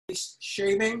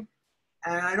shaving,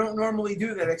 and I don't normally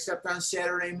do that except on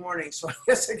Saturday morning, so I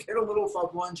guess I get a little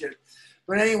verblunged.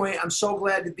 But anyway, I'm so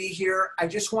glad to be here. I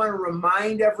just want to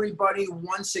remind everybody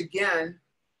once again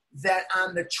that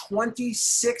on the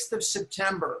 26th of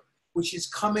September, which is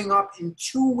coming up in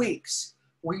 2 weeks,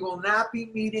 we will not be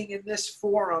meeting in this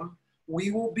forum.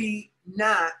 We will be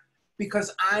not,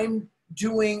 because I'm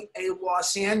doing a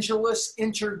Los Angeles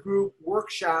intergroup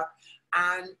workshop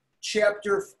on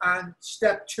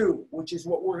step 2, which is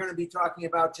what we're going to be talking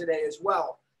about today as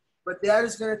well. But that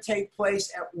is going to take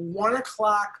place at 1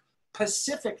 o'clock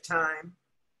Pacific time,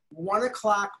 1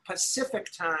 o'clock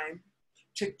Pacific time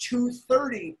to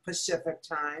 2:30 Pacific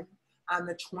time on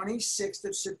the 26th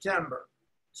of September.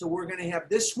 So we're going to have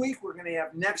this week, we're going to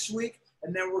have next week,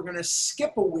 and then we're going to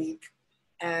skip a week.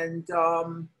 And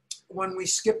when we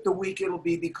skip the week, it'll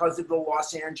be because of the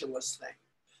Los Angeles thing.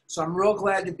 So I'm real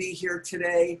glad to be here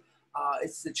today.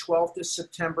 It's the 12th of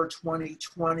September,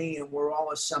 2020, and we're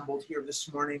all assembled here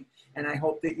this morning. And I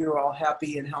hope that you're all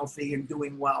happy and healthy and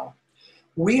doing well.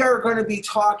 We are going to be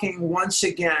talking once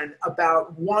again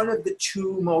about one of the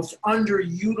 2 most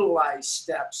underutilized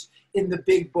steps in the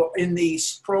big book, in the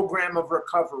program of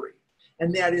recovery.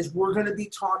 And that is, we're going to be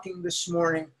talking this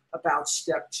morning about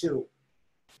step 2.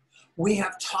 We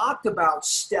have talked about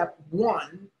step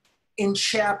 1 in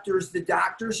chapters, The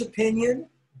Doctor's Opinion,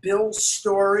 Bill's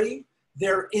Story,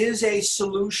 There Is a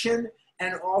Solution,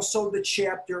 and also the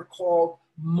chapter called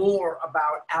More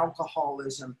About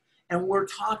Alcoholism. And we're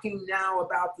talking now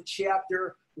about the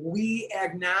chapter, We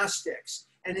Agnostics.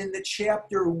 And in the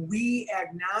chapter, We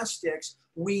Agnostics,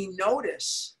 we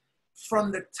notice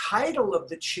from the title of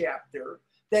the chapter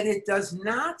that it does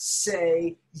not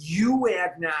say you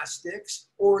agnostics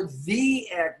or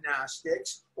the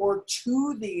agnostics or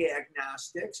to the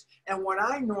agnostics. And what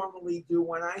I normally do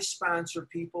when I sponsor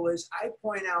people is I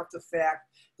point out the fact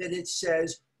that it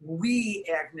says we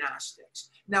agnostics.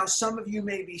 Now, some of you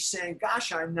may be saying,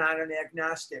 gosh, I'm not an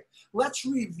agnostic. Let's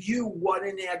review what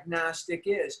an agnostic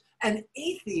is. An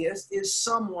atheist is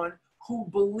someone who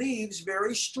believes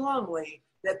very strongly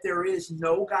that there is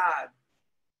no God.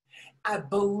 A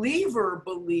believer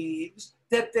believes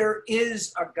that there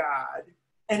is a God,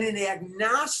 and an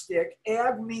agnostic,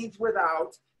 ag means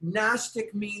without,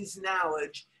 gnostic means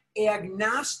knowledge.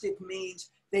 Agnostic means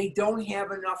they don't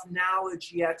have enough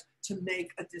knowledge yet to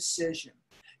make a decision.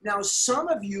 Now, some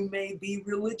of you may be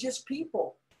religious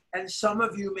people, and some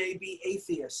of you may be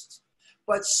atheists,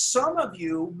 but some of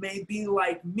you may be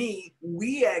like me,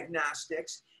 we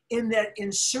agnostics, in that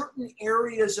in certain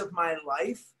areas of my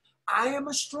life, I am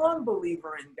a strong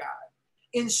believer in God.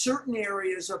 In certain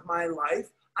areas of my life,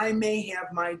 I may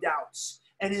have my doubts.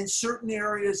 And in certain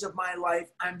areas of my life,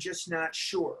 I'm just not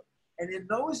sure. And in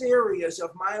those areas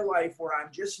of my life where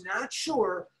I'm just not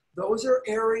sure, those are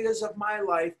areas of my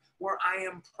life where I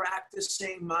am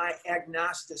practicing my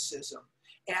agnosticism.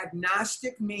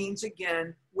 Agnostic means,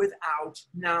 again, without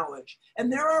knowledge.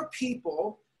 And there are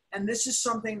people, and this is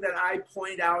something that I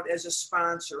point out as a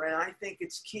sponsor, and I think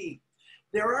it's key.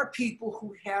 There are people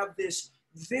who have this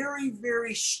very,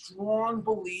 very strong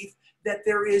belief that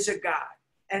there is a God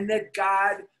and that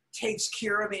God takes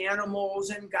care of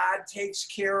animals and God takes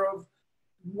care of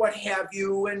what have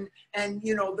you. And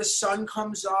you know, the sun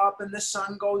comes up and the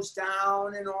sun goes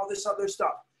down and all this other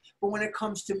stuff. But when it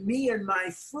comes to me and my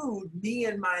food, me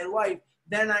and my life,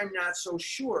 then I'm not so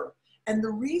sure. And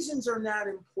the reasons are not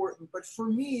important, but for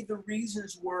me, the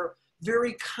reasons were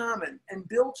very common. And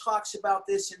Bill talks about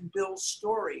this in Bill's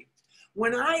story.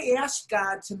 When I asked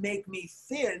God to make me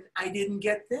thin, I didn't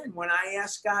get thin. When I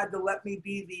asked God to let me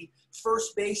be the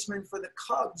first baseman for the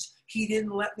Cubs, he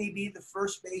didn't let me be the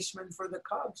first baseman for the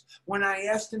Cubs. When I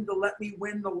asked him to let me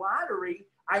win the lottery,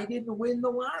 I didn't win the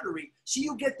lottery. So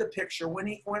you get the picture.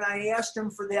 When I asked him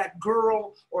for that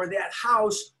girl or that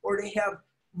house or to have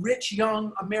rich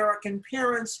young American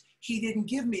parents, he didn't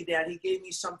give me that. He gave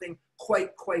me something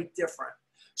quite different.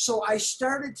 So I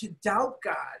started to doubt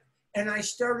God, and I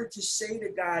started to say to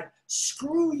God,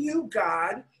 screw you,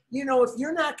 God. You know, if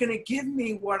you're not going to give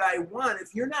me what I want,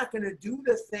 if you're not going to do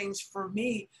the things for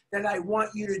me that I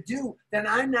want you to do, then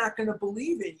I'm not going to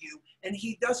believe in you. And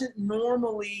he doesn't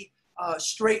normally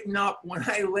straighten up when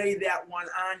I lay that one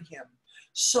on him.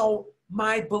 So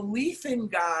my belief in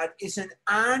God is an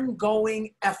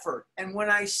ongoing effort. And when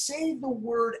I say the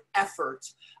word effort,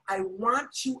 I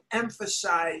want to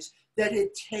emphasize that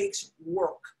it takes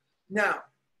work. Now,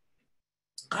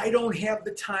 I don't have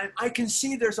the time. I can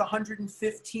see there's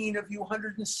 115 of you,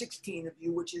 116 of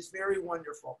you, which is very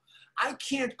wonderful. I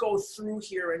can't go through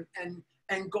here and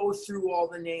and go through all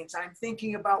the names. I'm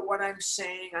thinking about what I'm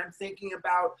saying. I'm thinking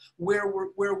about where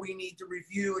we need to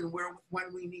review and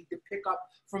when we need to pick up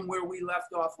from where we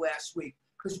left off last week.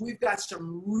 Because we've got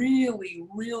some really,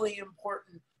 really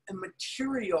important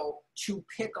material to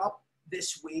pick up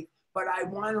this week, but I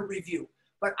want to review.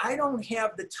 But I don't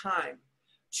have the time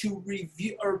to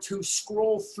review or to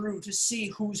scroll through to see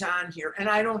who's on here, and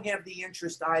I don't have the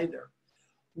interest either.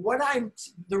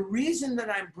 The reason that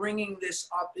I'm bringing this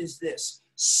up is this.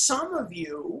 Some of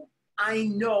you I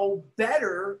know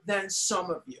better than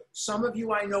some of you. Some of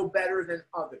you I know better than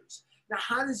others. Now,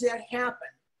 how does that happen?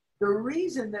 The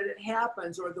reason that it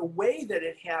happens, or the way that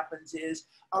it happens, is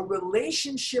a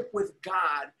relationship with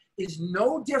God is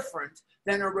no different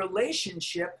than a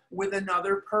relationship with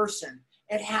another person.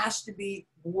 It has to be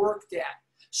worked at.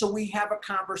 So we have a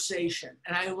conversation,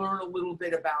 and I learn a little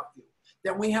bit about you.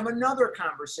 Then we have another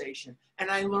conversation, and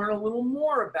I learn a little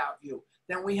more about you.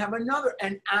 Then we have another,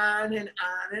 and on and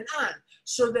on and on.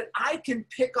 So that I can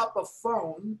pick up a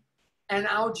phone, and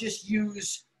I'll just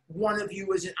use one of you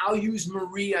I'll use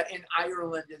Maria in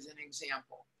Ireland as an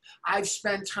example. I've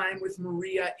spent time with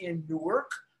Maria in Newark.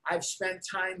 I've spent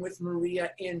time with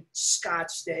Maria in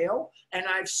Scottsdale, and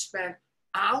I've spent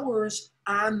hours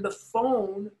on the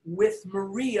phone with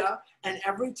Maria, and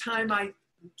every time I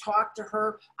talk to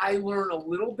her, I learn a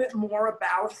little bit more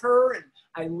about her, and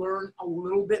I learn a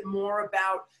little bit more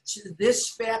about this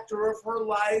factor of her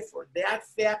life or that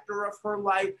factor of her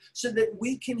life, so that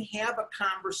we can have a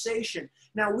conversation.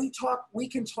 Now we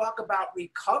can talk about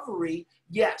recovery,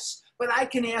 yes, but I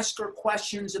can ask her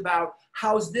questions about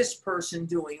how's this person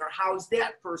doing, or how's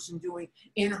that person doing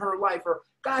in her life, or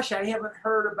gosh, I haven't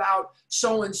heard about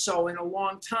so-and-so in a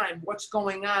long time. What's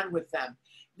going on with them?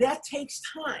 That takes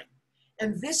time.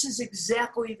 And this is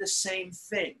exactly the same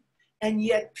thing. And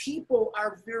yet people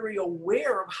are very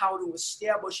aware of how to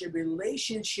establish a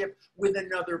relationship with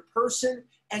another person.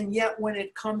 And yet when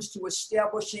it comes to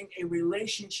establishing a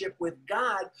relationship with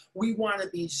God, we want to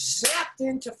be zapped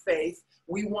into faith.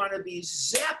 We want to be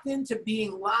zapped into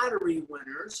being lottery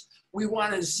winners. We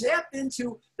want to zap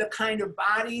into the kind of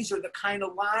bodies or the kind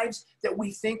of lives that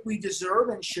we think we deserve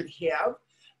and should have.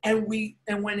 And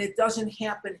when it doesn't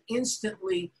happen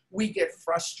instantly, we get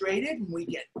frustrated and we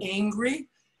get angry.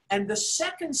 And the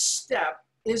second step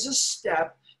is a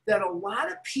step that a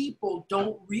lot of people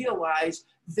don't realize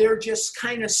they're just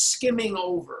kind of skimming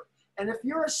over. And if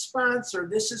you're a sponsor,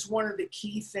 this is one of the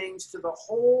key things to the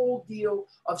whole deal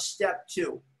of step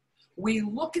 2. We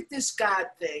look at this God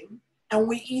thing, and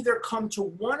we either come to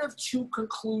one of two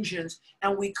conclusions,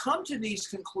 and we come to these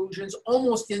conclusions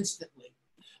almost instantly.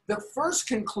 The first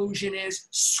conclusion is,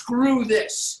 screw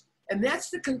this. And that's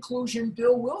the conclusion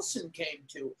Bill Wilson came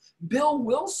to. Bill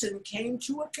Wilson came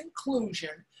to a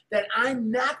conclusion that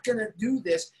I'm not going to do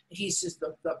this. He says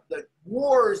the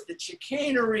wars, the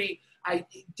chicanery, I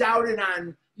doubted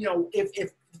on,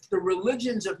 if the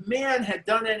religions of man had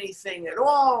done anything at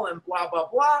all, and blah, blah,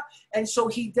 blah. And so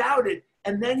he doubted.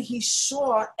 And then he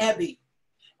saw Ebby.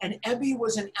 And Ebby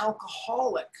was an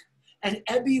alcoholic. And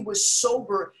Ebby was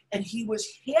sober, and he was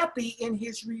happy in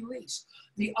his release.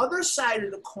 The other side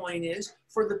of the coin is,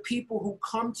 for the people who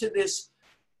come to this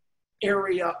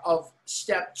area of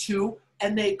step 2,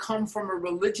 and they come from a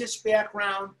religious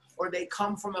background, or they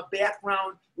come from a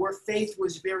background where faith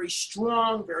was very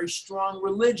strong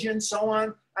religion, so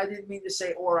on. I didn't mean to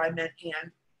say or, I meant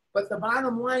and. But the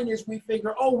bottom line is, we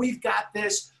figure, oh, we've got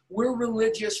this. We're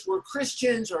religious, we're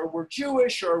Christians, or we're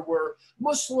Jewish, or we're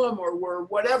Muslim, or we're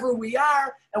whatever we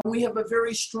are, and we have a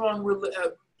very strong,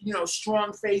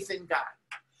 strong faith in God.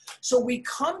 So we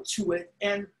come to it,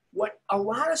 and what a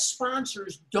lot of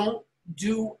sponsors don't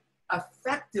do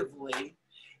effectively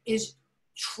is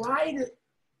try to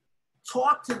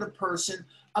talk to the person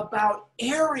about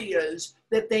areas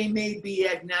that they may be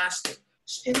agnostic.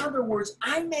 In other words,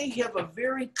 I may have a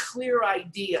very clear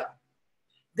idea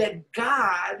that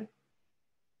God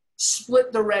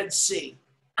split the Red Sea.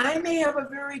 I may have a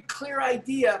very clear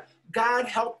idea God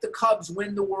helped the Cubs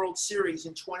win the World Series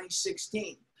in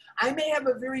 2016. I may have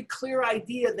a very clear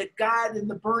idea that God in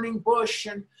the burning bush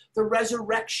and the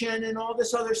resurrection and all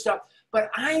this other stuff, but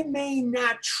I may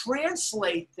not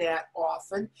translate that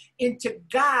often into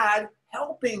God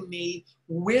helping me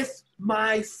with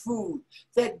my food,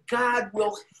 that God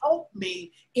will help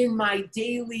me in my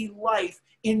daily life,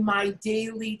 in my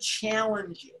daily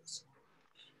challenges.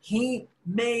 I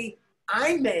may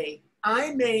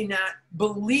not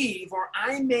believe, or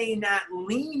I may not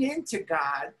lean into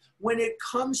God when it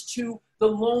comes to the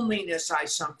loneliness I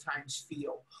sometimes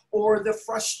feel, or the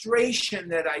frustration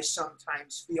that I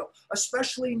sometimes feel,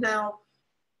 especially now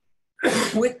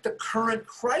with the current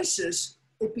crisis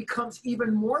it becomes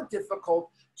even more difficult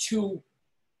to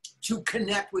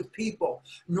connect with people.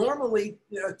 Normally,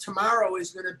 tomorrow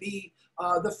is going to be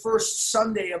the first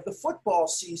Sunday of the football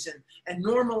season. And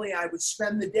normally I would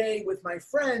spend the day with my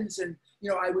friends and,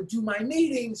 I would do my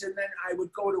meetings and then I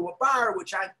would go to a bar,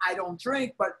 which I don't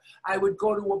drink, but I would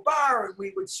go to a bar and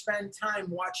we would spend time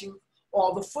watching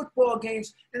all the football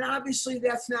games. And obviously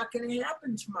that's not going to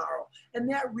happen tomorrow. And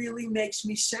that really makes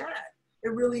me sad.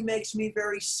 It really makes me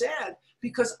very sad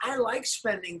because I like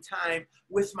spending time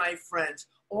with my friends.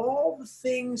 All the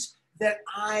things that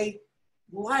I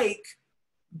like,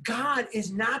 God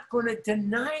is not going to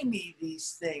deny me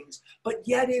these things, but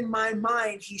yet in my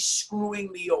mind, he's screwing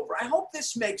me over. I hope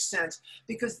this makes sense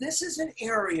because this is an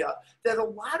area that a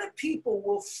lot of people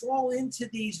will fall into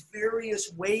these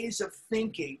various ways of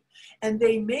thinking, and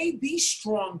they may be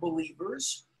strong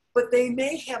believers, but they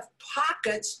may have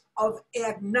pockets of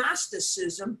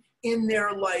agnosticism in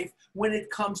their life when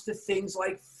it comes to things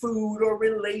like food or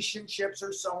relationships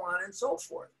or so on and so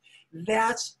forth.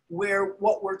 That's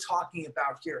what we're talking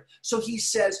about here. So he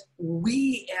says,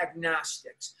 we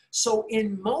agnostics. So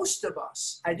in most of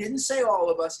us, I didn't say all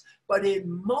of us, but in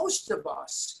most of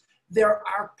us, there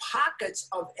are pockets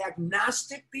of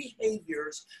agnostic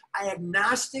behaviors,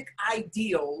 agnostic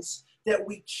ideals that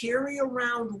we carry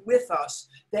around with us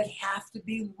that have to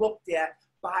be looked at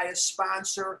by a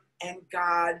sponsor and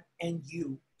God and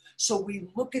you. So we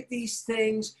look at these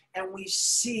things and we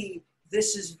see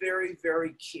this is very,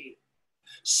 very key.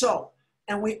 So,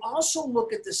 and we also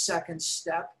look at the second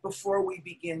step before we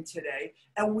begin today,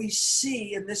 and we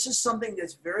see, and this is something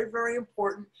that's very, very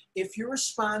important. If you're a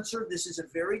sponsor, this is a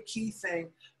very key thing,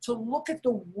 to look at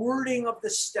the wording of the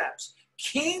steps.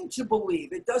 Came to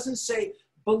believe. It doesn't say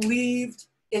believed.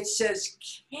 It says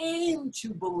came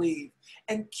to believe.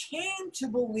 And came to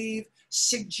believe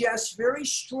suggests very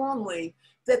strongly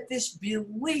that this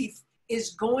belief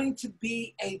is going to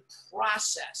be a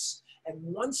process. And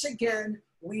once again,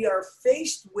 we are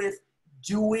faced with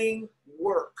doing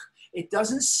work. It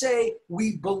doesn't say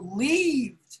we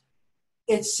believed.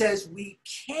 It says we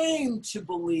came to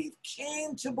believe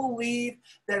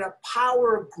that a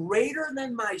power greater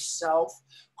than myself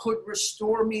could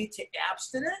restore me to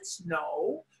abstinence?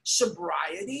 No.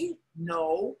 Sobriety?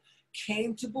 No.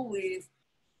 Came to believe,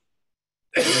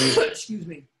 excuse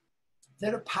me,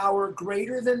 that a power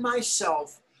greater than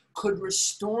myself could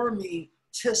restore me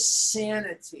to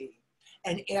sanity.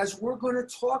 And as we're going to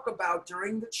talk about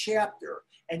during the chapter,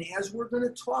 and as we're going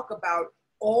to talk about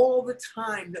all the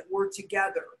time that we're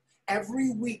together,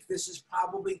 every week this is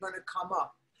probably going to come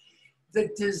up.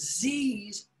 The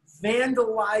disease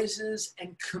vandalizes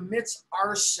and commits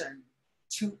arson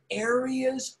to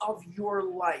areas of your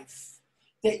life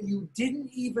that you didn't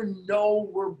even know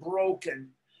were broken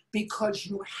because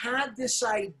you had this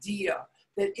idea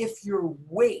that if your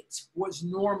weight was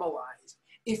normalized,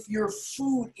 if your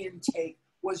food intake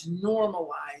was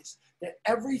normalized, that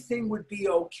everything would be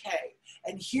okay.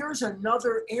 And here's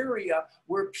another area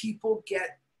where people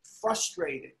get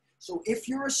frustrated. So if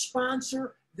you're a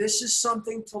sponsor, this is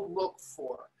something to look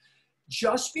for.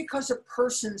 Just because a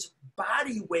person's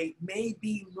body weight may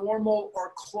be normal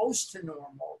or close to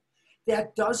normal,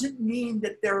 that doesn't mean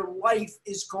that their life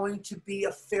is going to be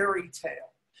a fairy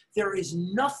tale. There is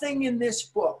nothing in this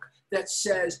book that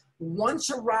says once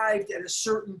arrived at a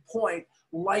certain point,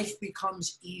 life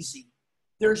becomes easy.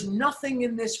 There's nothing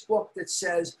in this book that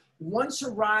says once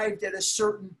arrived at a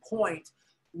certain point,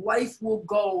 life will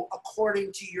go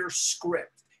according to your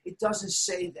script. It doesn't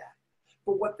say that.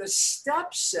 But what the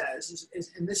step says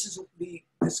is, and this is the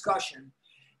discussion,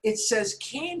 it says,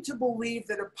 came to believe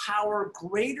that a power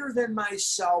greater than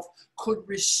myself could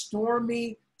restore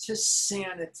me to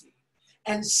sanity.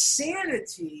 And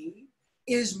sanity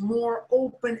is more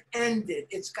open-ended.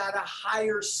 It's got a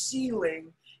higher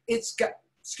ceiling. It's got,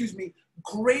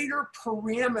 greater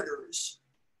parameters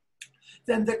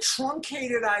than the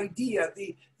truncated idea,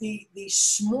 the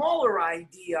smaller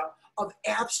idea of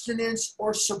abstinence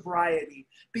or sobriety.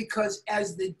 Because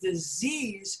as the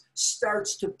disease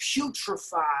starts to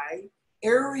putrefy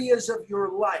areas of your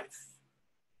life,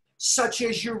 such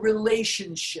as your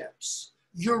relationships,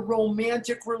 your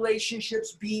romantic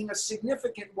relationships being a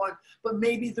significant one, but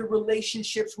maybe the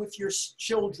relationships with your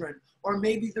children, or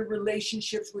maybe the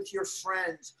relationships with your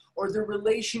friends, or the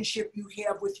relationship you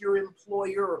have with your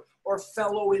employer, or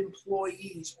fellow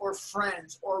employees, or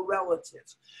friends, or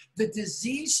relatives. The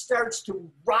disease starts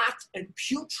to rot and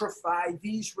putrefy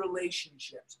these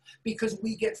relationships because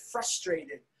we get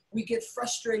frustrated. We get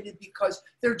frustrated because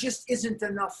there just isn't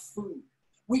enough food.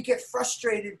 We get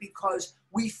frustrated because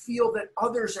we feel that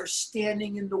others are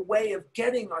standing in the way of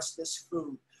getting us this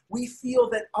food. We feel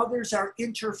that others are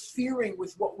interfering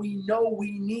with what we know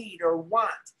we need or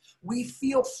want. We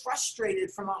feel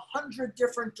frustrated from 100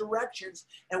 different directions,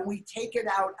 and we take it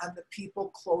out on the people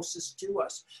closest to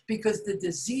us because the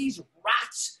disease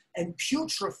rots and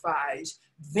putrefies,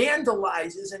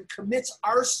 vandalizes, and commits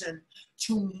arson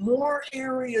to more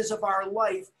areas of our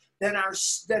life than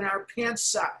our pants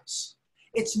size.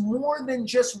 It's more than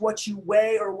just what you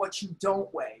weigh or what you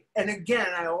don't weigh. And again,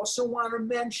 I also want to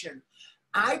mention,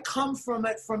 I come from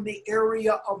it from the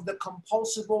area of the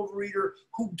compulsive overeater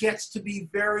who gets to be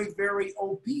very, very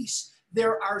obese.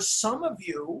 There are some of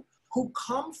you who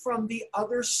come from the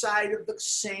other side of the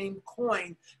same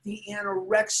coin, the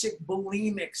anorexic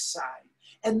bulimic side.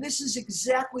 And this is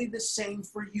exactly the same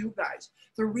for you guys.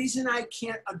 The reason I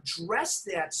can't address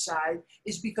that side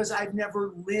is because I've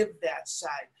never lived that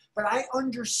side. But I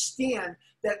understand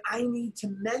that I need to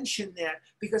mention that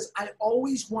because I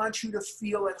always want you to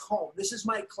feel at home. This is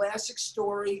my classic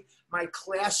story, my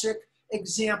classic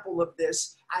example of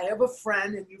this. I have a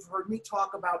friend, and you've heard me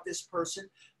talk about this person,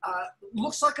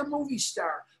 looks like a movie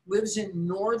star, lives in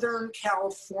Northern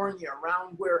California,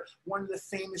 around where one of the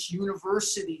famous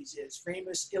universities is,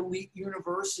 famous elite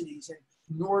universities in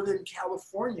Northern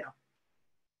California.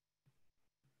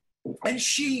 And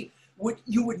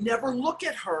you would never look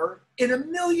at her in a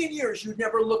million years. You'd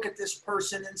never look at this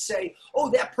person and say, oh,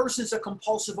 that person's a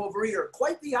compulsive overeater.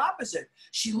 Quite the opposite.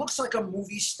 She looks like a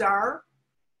movie star,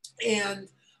 and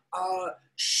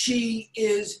she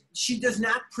does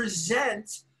not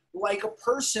present like a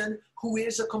person who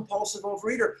is a compulsive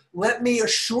overeater. Let me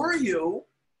assure you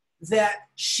that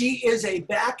she is a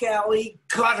back alley,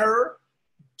 gutter,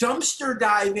 dumpster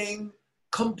diving,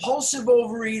 compulsive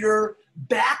overeater,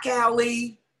 back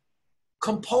alley,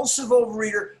 compulsive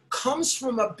overeater, comes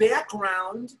from a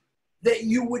background that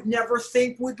you would never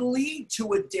think would lead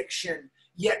to addiction.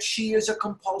 Yet she is a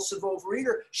compulsive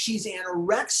overeater. She's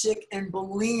anorexic and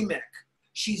bulimic.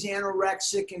 She's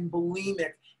anorexic and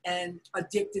bulimic and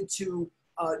addicted to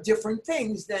different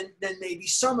things than maybe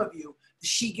some of you.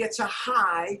 She gets a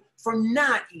high from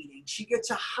not eating. She gets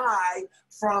a high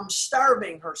from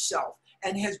starving herself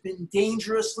and has been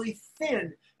dangerously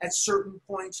thin at certain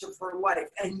points of her life.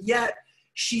 And yet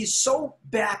she's so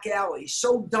back alley,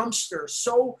 so dumpster,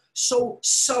 so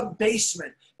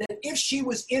sub-basement that if she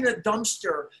was in a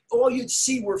dumpster, all you'd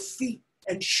see were feet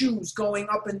and shoes going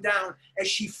up and down as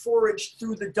she foraged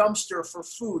through the dumpster for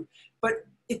food. But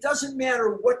it doesn't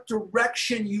matter what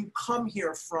direction you come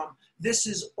here from, this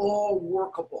is all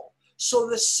workable. So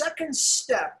the second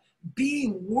step,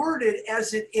 being worded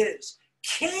as it is,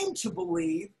 came to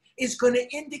believe, is going to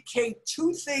indicate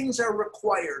two things are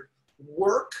required: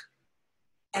 work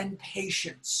and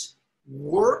patience.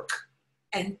 Work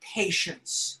and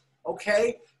patience,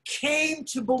 okay? Came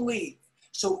to believe.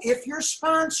 So if you're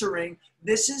sponsoring,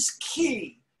 this is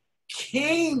key.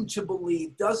 Came to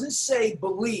believe, doesn't say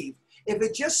believe. If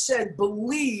it just said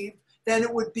believe, then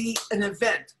it would be an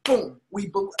event. Boom,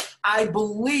 I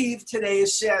believe today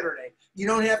is Saturday. You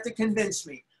don't have to convince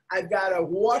me. I've got a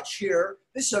watch here.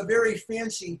 This is a very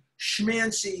fancy,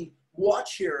 schmancy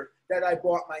watch here that I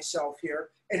bought myself here.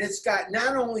 And it's got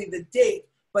not only the date,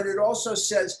 but it also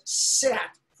says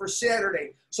SAT for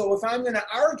Saturday. So if I'm going to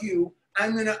argue,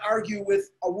 I'm going to argue with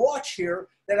a watch here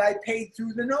that I paid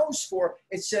through the nose for.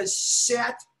 It says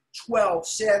SAT 12,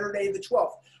 Saturday the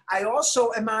 12th. I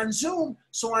also am on Zoom,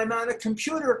 so I'm on a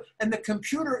computer, and the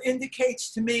computer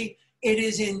indicates to me it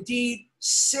is indeed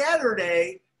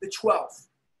Saturday the 12th.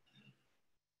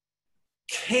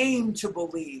 Came to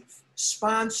believe.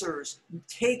 Sponsors,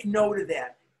 take note of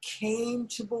that. Came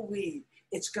to believe.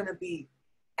 It's going to be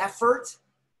effort,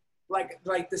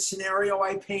 like the scenario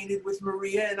I painted with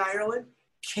Maria in Ireland.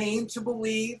 Came to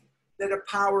believe that a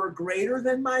power greater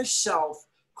than myself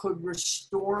could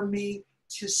restore me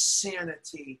to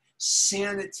sanity.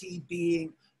 Sanity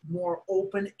being more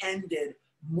open-ended,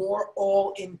 more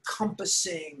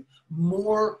all-encompassing,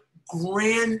 more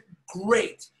greater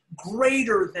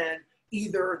than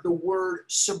either the word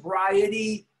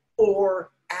sobriety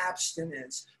or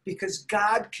abstinence, because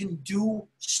God can do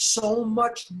so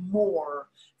much more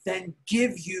than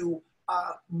give you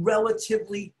a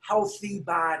relatively healthy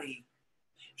body.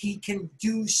 He can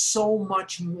do so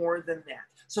much more than that.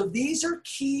 So these are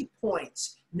key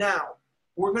points. Now,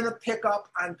 we're going to pick up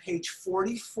on page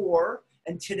 44,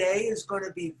 and today is going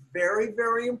to be very,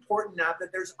 very important. Not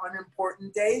that there's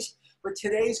unimportant days, but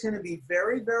today is going to be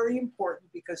very, very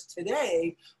important because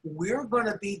today we're going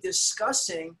to be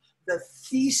discussing the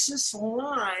thesis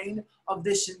line of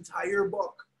this entire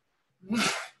book.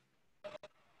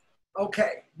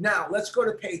 Okay, now let's go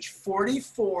to page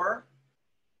 44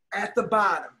 at the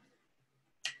bottom.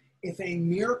 if a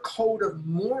mere code of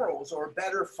morals or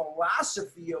better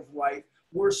philosophy of life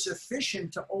were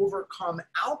sufficient to overcome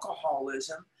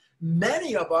alcoholism,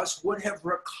 many of us would have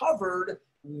recovered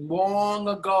long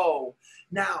ago.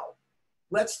 Now,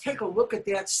 let's take a look at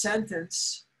that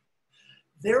sentence.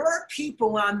 There are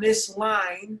people on this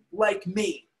line like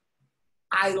me.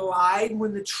 I lied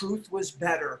when the truth was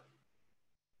better.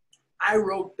 I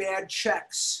wrote bad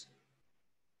checks.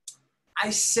 I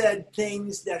said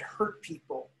things that hurt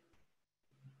people.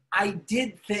 I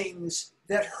did things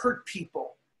that hurt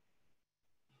people.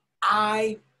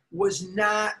 I was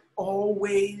not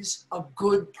always a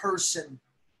good person.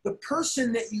 The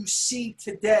person that you see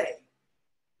today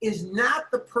is not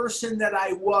the person that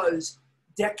I was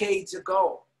decades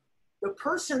ago. The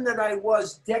person that I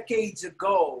was decades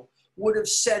ago would have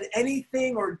said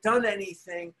anything or done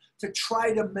anything to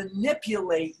try to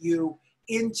manipulate you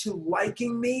into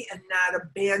liking me and not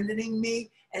abandoning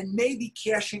me and maybe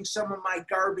cashing some of my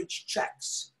garbage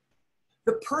checks.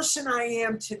 The person I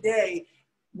am today,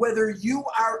 whether you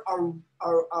are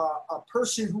a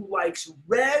person who likes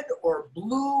red or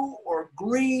blue or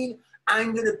green,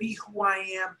 I'm going to be who I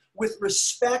am with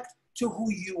respect to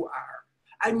who you are.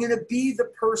 I'm going to be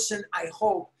the person I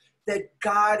hope that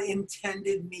God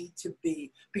intended me to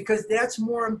be, because that's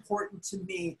more important to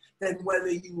me than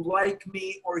whether you like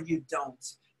me or you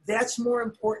don't. That's more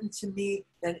important to me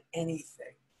than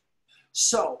anything.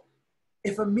 So,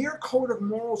 if a mere code of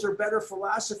morals or better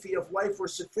philosophy of life were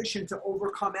sufficient to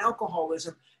overcome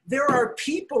alcoholism, there are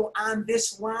people on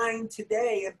this line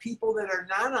today and people that are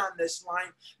not on this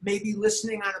line, maybe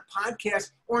listening on a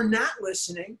podcast or not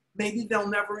listening, maybe they'll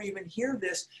never even hear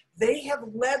this. They have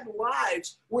led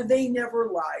lives where they never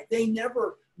lied. They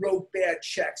never wrote bad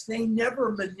checks. They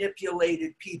never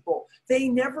manipulated people. They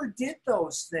never did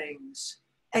those things.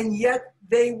 And yet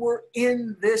they were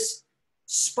in this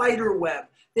spider web.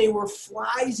 They were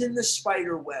flies in the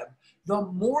spider web. The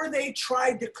more they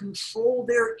tried to control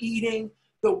their eating,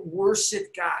 the worse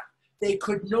it got. They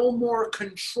could no more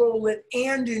control it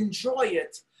and enjoy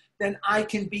it than I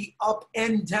can be up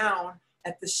and down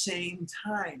at the same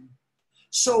time.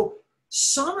 So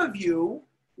some of you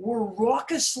were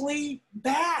raucously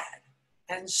bad,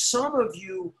 and some of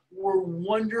you were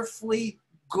wonderfully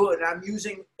good. I'm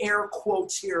using air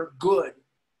quotes here, good,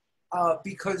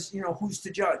 because, you know, who's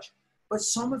to judge? But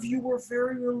some of you were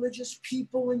very religious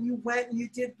people and you went and you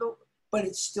did, but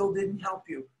it still didn't help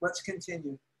you. Let's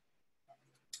continue.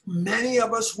 Many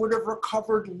of us would have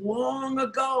recovered long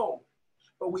ago,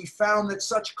 but we found that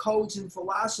such codes and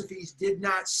philosophies did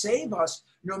not save us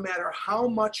no matter how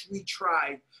much we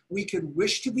tried. We could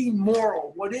wish to be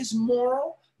moral. What is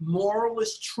moral? Moral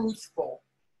is truthful.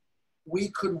 We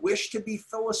could wish to be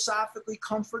philosophically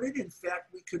comforted. In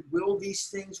fact, we could will these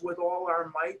things with all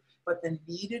our might, but the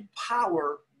needed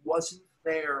power wasn't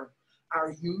there.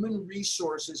 Our human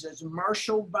resources, as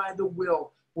marshaled by the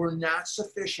will, were not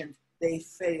sufficient. They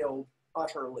failed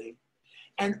utterly.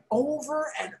 And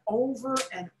over and over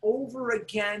and over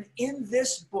again in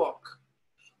this book,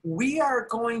 we are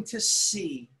going to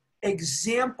see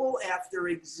example after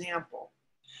example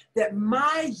that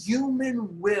my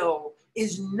human will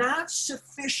is not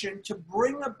sufficient to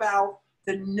bring about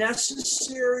the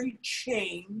necessary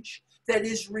change that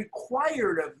is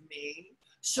required of me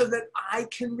so that I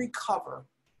can recover.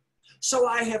 So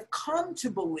I have come to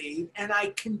believe, and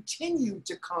I continue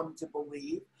to come to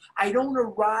believe, I don't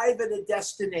arrive at a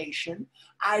destination.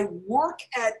 I work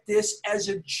at this as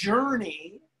a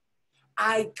journey.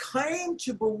 I came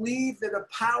to believe that a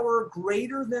power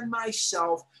greater than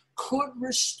myself could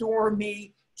restore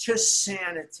me to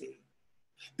sanity.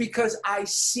 Because I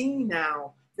see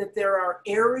now that there are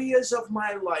areas of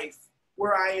my life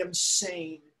where I am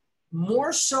sane,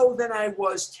 more so than I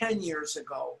was 10 years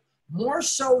ago, more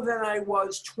so than I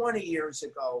was 20 years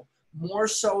ago, more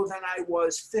so than I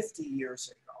was 50 years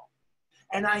ago.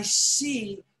 And I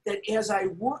see that as I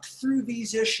work through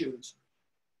these issues,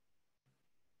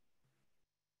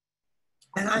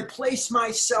 and I place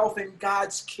myself in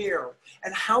God's care.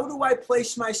 And how do I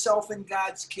place myself in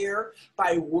God's care?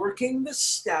 By working the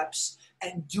steps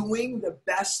and doing the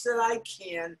best that I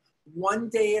can one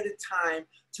day at a time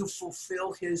to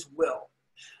fulfill His will.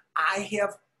 I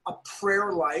have a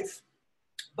prayer life,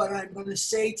 but I'm going to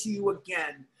say to you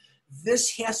again,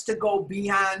 this has to go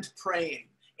beyond praying.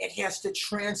 It has to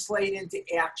translate into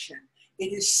action.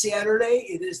 It is Saturday.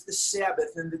 It is the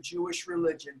Sabbath in the Jewish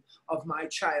religion of my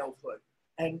childhood.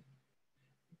 And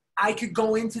I could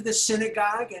go into the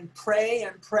synagogue and pray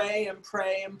and pray and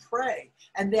pray and pray.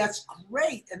 And that's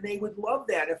great. And they would love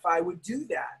that if I would do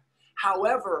that.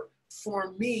 However,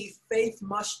 for me, faith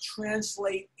must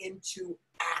translate into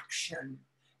action.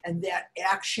 And that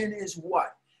action is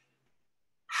what?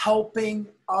 Helping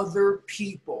other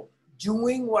people,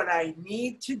 doing what I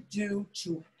need to do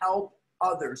to help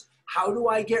others. How do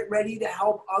I get ready to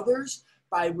help others?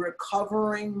 By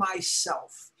recovering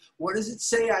myself. What does it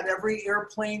say on every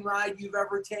airplane ride you've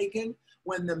ever taken?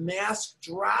 When the mask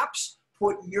drops,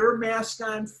 put your mask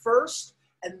on first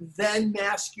and then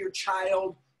mask your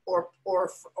child or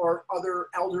other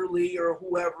elderly or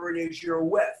whoever it is you're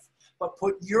with. But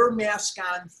put your mask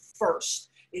on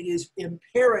first. It is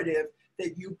imperative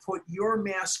that you put your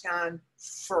mask on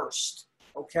first,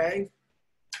 okay?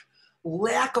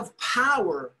 Lack of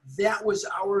power, that was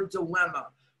our dilemma.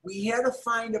 We had to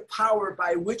find a power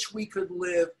by which we could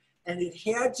live, and it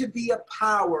had to be a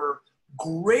power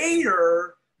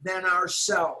greater than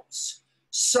ourselves.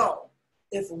 So,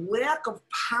 if lack of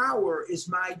power is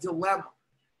my dilemma,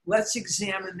 let's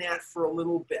examine that for a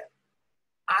little bit.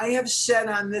 I have said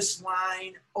on this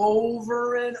line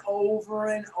over and over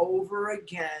and over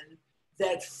again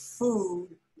that food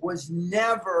was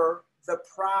never the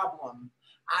problem.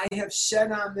 I have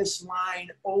said on this line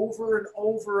over and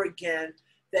over again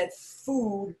that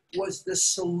food was the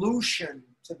solution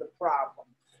to the problem.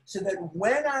 So that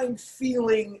when I'm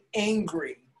feeling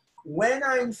angry, when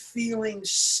I'm feeling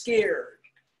scared,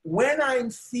 when I'm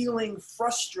feeling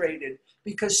frustrated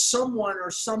because someone or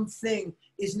something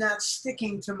is not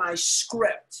sticking to my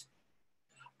script,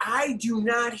 I do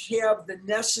not have the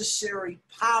necessary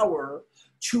power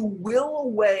to will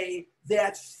away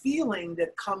that feeling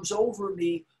that comes over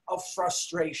me of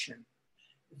frustration.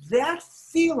 That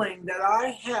feeling that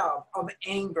I have of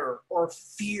anger or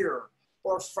fear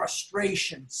or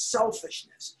frustration,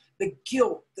 selfishness, the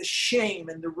guilt, the shame,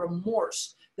 and the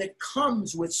remorse that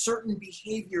comes with certain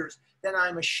behaviors that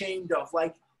I'm ashamed of,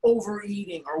 like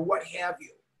overeating or what have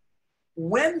you.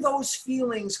 When those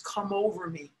feelings come over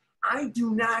me, I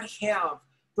do not have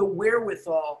the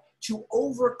wherewithal to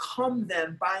overcome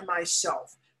them by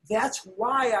myself. That's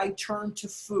why I turn to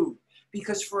food,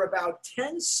 because for about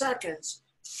 10 seconds,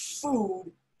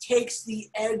 food takes the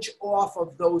edge off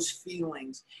of those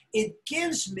feelings. It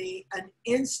gives me an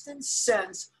instant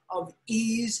sense of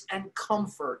ease and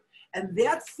comfort. And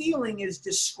that feeling is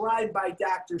described by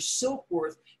Dr.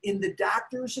 Silkworth in the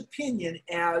doctor's opinion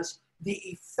as the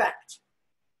effect.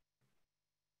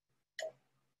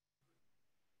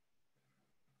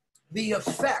 The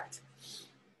effect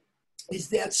is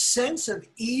that sense of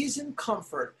ease and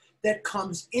comfort that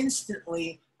comes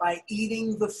instantly by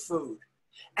eating the food.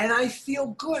 And I feel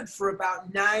good for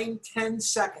about 9-10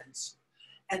 seconds.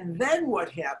 And then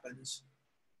what happens?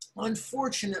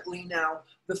 Unfortunately now,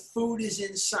 the food is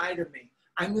inside of me.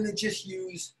 I'm going to just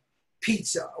use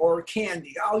pizza or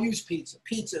candy. I'll use pizza.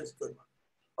 Pizza is a good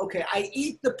one. Okay, I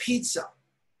eat the pizza.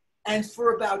 And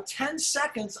for about 10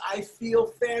 seconds, I feel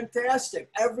fantastic.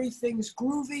 Everything's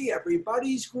groovy.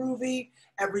 Everybody's groovy.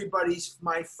 Everybody's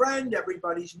my friend.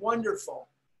 Everybody's wonderful.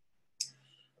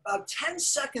 About 10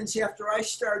 seconds after I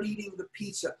start eating the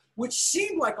pizza, which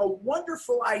seemed like a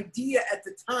wonderful idea at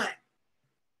the time,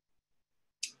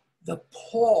 the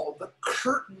pall, the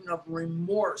curtain of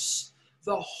remorse,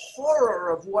 the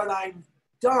horror of what I've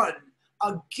done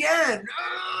again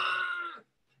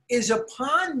is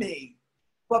upon me.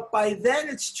 But by then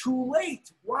it's too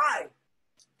late. Why?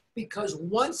 Because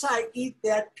once I eat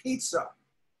that pizza,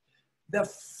 the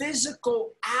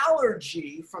physical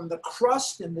allergy from the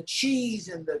crust and the cheese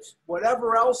and the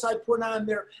whatever else I put on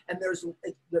there, and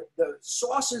the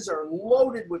sauces are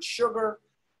loaded with sugar.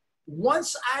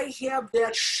 Once I have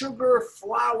that sugar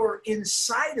flour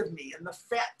inside of me and the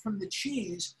fat from the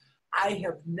cheese, I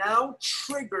have now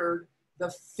triggered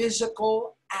the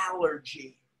physical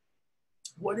allergy.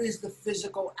 What is the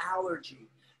physical allergy?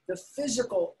 The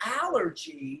physical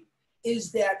allergy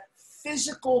is that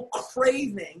physical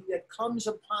craving that comes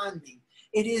upon me.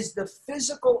 It is the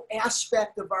physical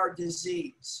aspect of our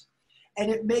disease. And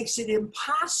it makes it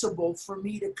impossible for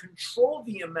me to control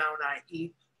the amount I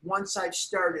eat once I've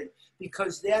started,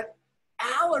 because that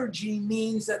allergy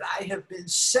means that I have been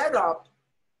set up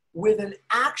with an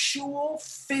actual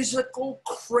physical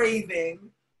craving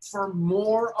for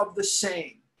more of the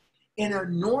same. In a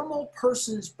normal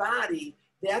person's body,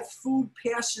 that food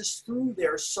passes through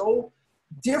there so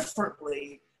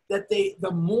differently that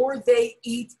the more they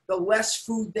eat, the less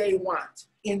food they want.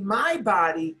 In my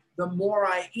body, the more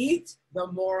I eat, the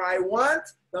more I want,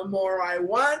 the more I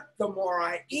want, the more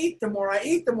I eat, the more I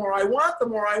eat, the more I want, the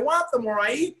more I want, the more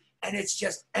I eat, and it's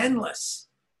just endless.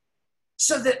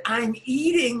 So that I'm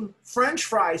eating French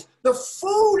fries. The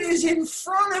food is in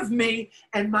front of me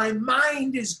and my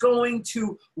mind is going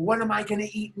to, what am I going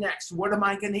to eat next? What am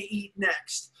I going to eat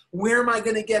next? Where am I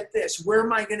going to get this? Where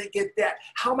am I going to get that?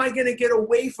 How am I going to get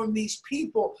away from these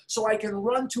people so I can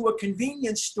run to a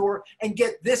convenience store and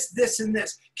get this, this, and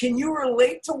this? Can you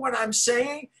relate to what I'm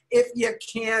saying? If you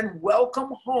can,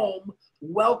 welcome home.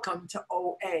 Welcome to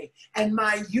OA. And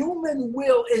my human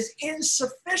will is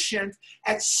insufficient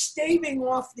at staving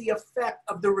off the effect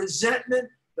of the resentment,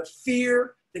 the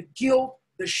fear, the guilt,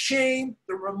 the shame,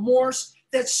 the remorse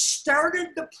that started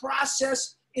the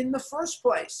process in the first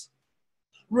place.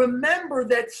 Remember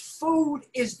that food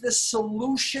is the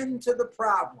solution to the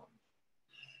problem.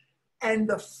 And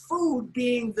the food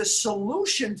being the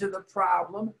solution to the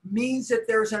problem means that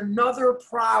there's another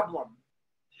problem.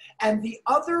 And the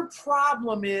other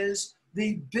problem is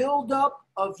the buildup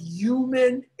of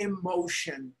human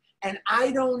emotion. And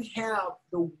I don't have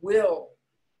the will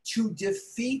to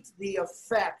defeat the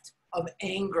effect of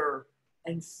anger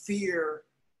and fear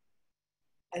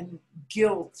and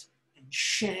guilt and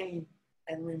shame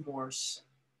and remorse.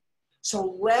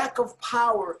 So lack of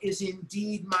power is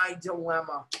indeed my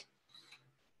dilemma.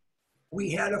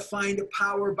 We had to find a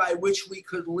power by which we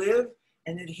could live,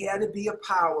 and it had to be a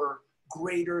power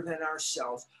greater than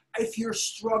ourselves. If you're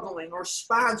struggling, or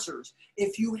sponsors,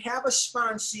 if you have a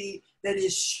sponsee that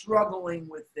is struggling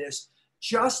with this,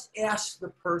 just ask the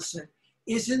person,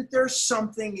 isn't there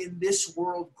something in this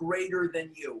world greater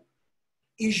than you?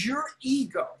 Is your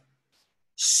ego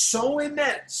so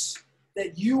immense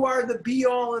that you are the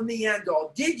be-all and the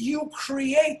end-all? Did you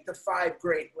create the 5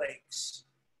 Great Lakes?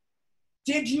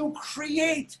 Did you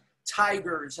create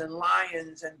tigers and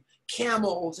lions and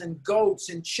camels and goats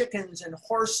and chickens and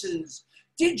horses?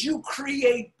 Did you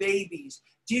create babies?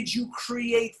 Did you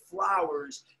create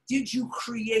flowers? Did you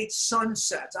create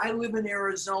sunsets? I live in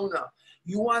Arizona.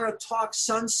 You want to talk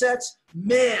sunsets?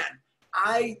 Man,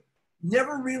 I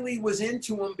never really was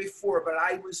into them before, but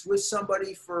I was with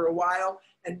somebody for a while,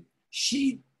 and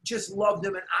she just loved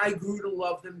them, and I grew to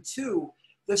love them too.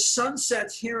 The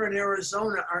sunsets here in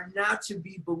Arizona are not to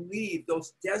be believed.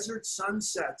 Those desert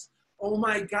sunsets, oh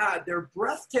my God, they're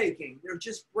breathtaking. They're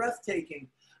just breathtaking.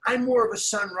 I'm more of a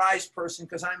sunrise person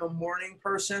because I'm a morning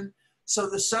person. So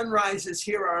the sunrises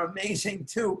here are amazing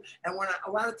too. And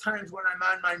a lot of times when I'm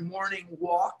on my morning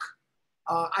walk,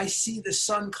 I see the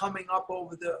sun coming up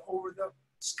over the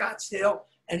Scottsdale,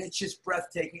 and it's just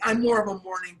breathtaking. I'm more of a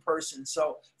morning person,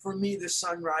 so for me, the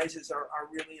sunrises are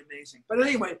really amazing. But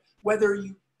anyway,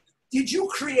 did you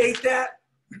create that?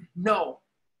 No.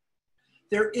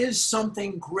 There is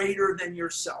something greater than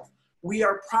yourself. We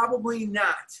are probably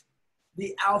not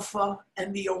the Alpha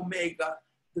and the Omega,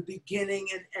 the beginning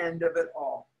and end of it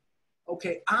all.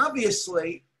 Okay,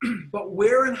 obviously, but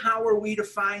where and how are we to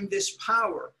find this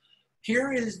power?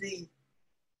 Here is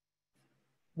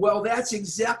well, that's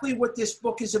exactly what this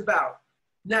book is about.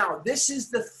 Now, this is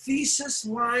the thesis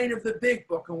line of the big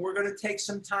book, and we're going to take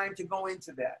some time to go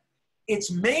into that.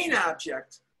 Its main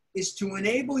object is to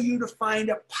enable you to find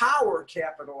a power,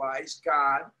 capitalized,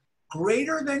 God,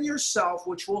 greater than yourself,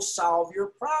 which will solve your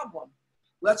problem.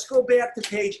 Let's go back to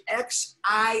page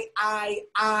XIII,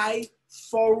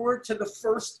 forward to the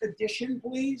first edition,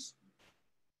 please.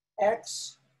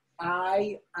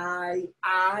 XIII.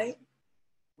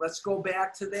 Let's go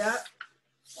back to that.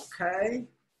 Okay.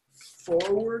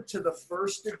 Forward to the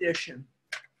first edition.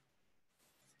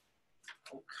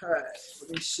 Okay.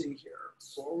 Let me see here.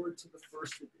 Forward to the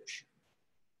first edition.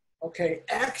 Okay.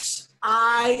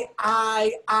 XIII.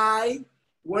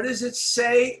 What does it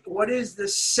say? What is the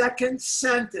second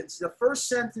sentence? The first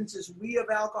sentence is, we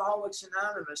of Alcoholics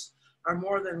Anonymous are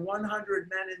more than 100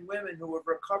 men and women who have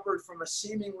recovered from a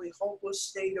seemingly hopeless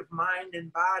state of mind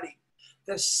and body.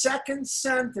 The second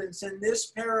sentence in this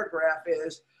paragraph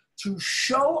is, to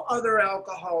show other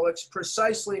alcoholics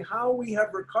precisely how we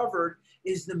have recovered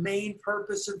is the main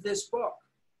purpose of this book.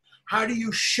 How do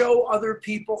you show other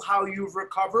people how you've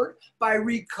recovered? By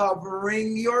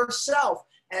recovering yourself.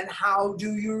 And how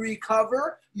do you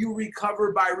recover? You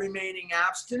recover by remaining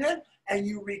abstinent, and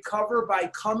you recover by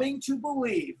coming to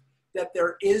believe that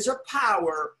there is a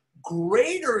power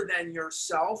greater than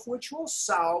yourself which will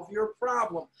solve your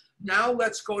problem. Now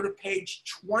let's go to page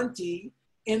 20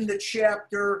 in the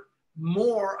chapter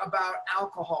more about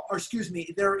alcohol, or excuse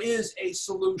me, there is a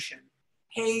solution.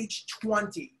 Page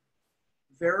 20,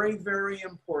 very, very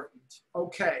important.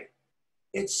 Okay,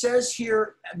 it says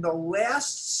here in the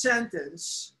last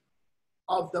sentence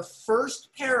of the first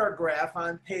paragraph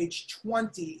on page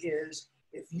 20 is,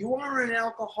 if you are an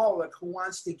alcoholic who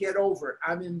wants to get over it,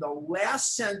 I'm in the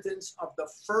last sentence of the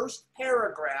first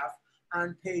paragraph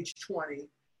on page 20.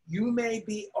 You may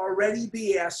already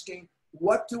be asking,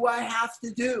 what do I have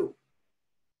to do?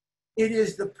 It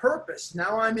is the purpose.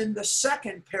 Now I'm in the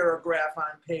second paragraph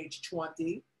on page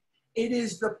 20. It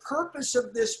is the purpose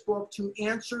of this book to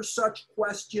answer such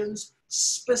questions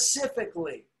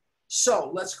specifically.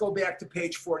 So let's go back to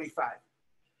page 45.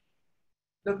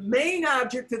 The main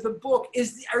object of the book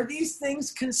is, are these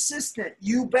things consistent?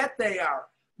 You bet they are.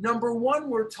 Number one,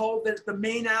 we're told that the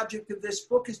main object of this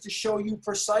book is to show you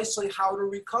precisely how to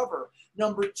recover.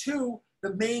 Number two,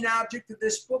 the main object of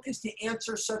this book is to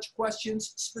answer such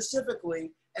questions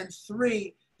specifically. And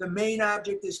three, the main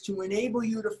object is to enable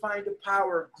you to find a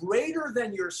power greater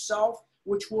than yourself,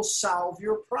 which will solve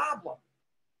your problem.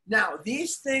 Now,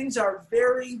 these things are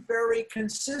very, very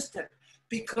consistent,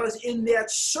 because in that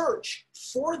search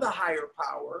for the higher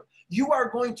power, you are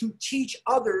going to teach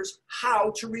others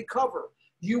how to recover.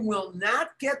 You will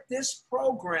not get this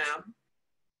program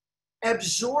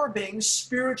absorbing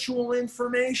spiritual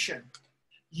information.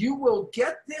 You will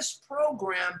get this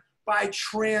program by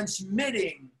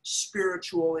transmitting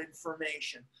spiritual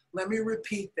information. Let me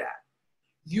repeat that.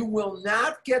 You will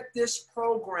not get this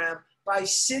program by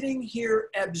sitting here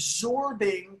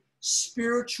absorbing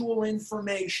spiritual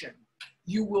information.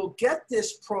 You will get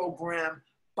this program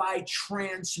by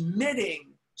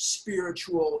transmitting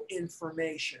spiritual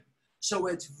information. So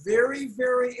it's very,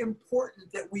 very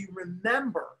important that we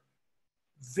remember,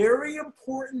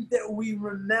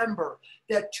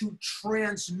 that to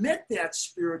transmit that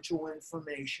spiritual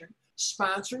information,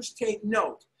 sponsors take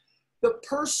note, the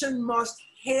person must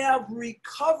have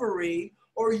recovery,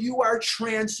 or you are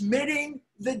transmitting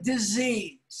the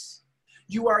disease.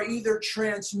 You are either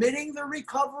transmitting the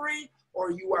recovery or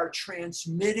you are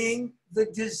transmitting the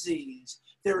disease.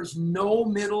 There's no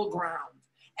middle ground.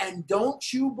 And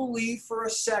don't you believe for a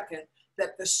second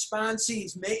that the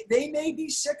sponsees, they may be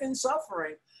sick and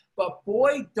suffering, but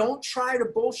boy, don't try to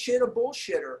bullshit a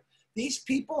bullshitter. These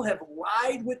people have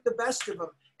lied with the best of them,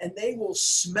 and they will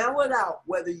smell it out.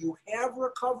 Whether you have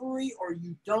recovery or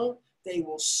you don't, they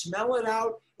will smell it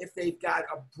out if they've got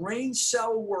a brain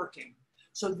cell working.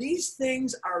 So these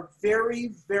things are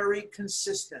very, very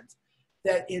consistent,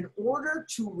 that in order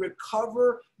to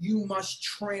recover, you must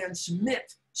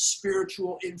transmit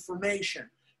spiritual information.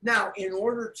 Now, in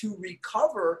order to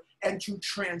recover and to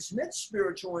transmit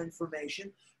spiritual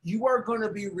information, you are going to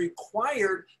be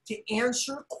required to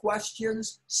answer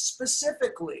questions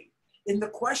specifically. In the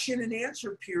question and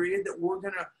answer period that we're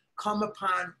going to come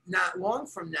upon not long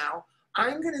from now,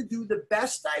 I'm going to do the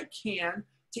best I can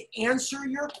to answer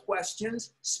your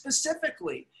questions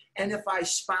specifically. And if I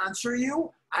sponsor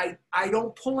you, I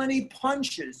don't pull any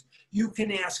punches. You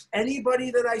can ask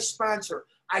anybody that I sponsor.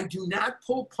 I do not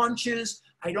pull punches.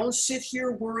 I don't sit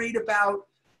here worried about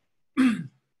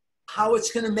how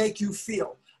it's going to make you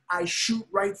feel. I shoot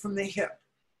right from the hip.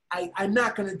 I'm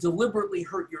not going to deliberately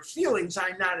hurt your feelings.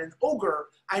 I'm not an ogre.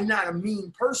 I'm not a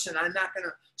mean person. I'm not going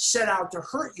to set out to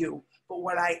hurt you. But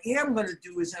what I am going to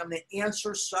do is I'm going to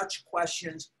answer such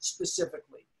questions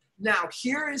specifically. Now,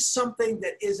 here is something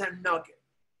that is a nugget.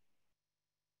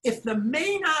 If the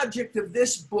main object of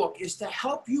this book is to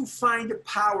help you find a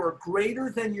power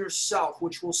greater than yourself,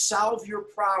 which will solve your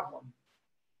problem,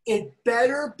 it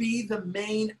better be the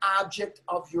main object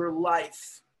of your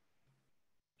life.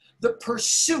 The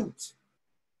pursuit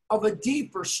of a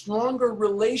deeper, stronger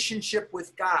relationship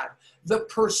with God, the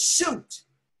pursuit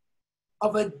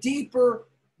of a deeper,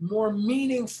 more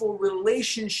meaningful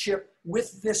relationship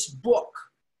with this book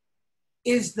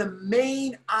is the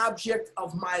main object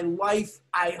of my life,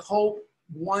 I hope,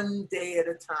 one day at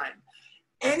a time.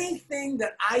 Anything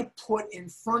that I put in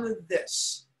front of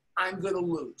this, I'm going to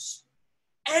lose.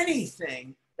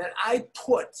 Anything that I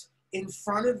put in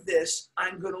front of this,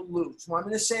 I'm going to lose. So I'm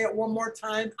going to say it one more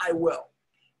time, I will.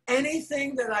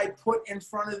 Anything that I put in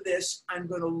front of this, I'm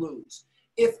going to lose.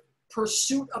 If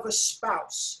pursuit of a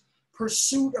spouse,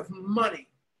 pursuit of money,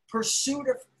 pursuit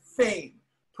of fame,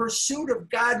 pursuit of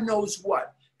God knows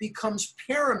what becomes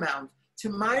paramount to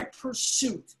my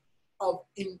pursuit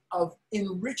of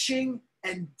enriching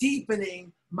and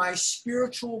deepening my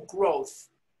spiritual growth,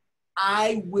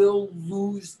 I will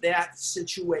lose that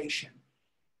situation.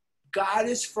 God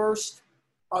is first,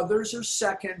 others are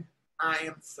second, I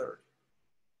am third.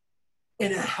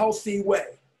 In a healthy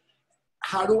way.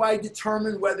 How do I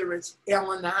determine whether it's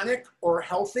alienonic or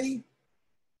healthy?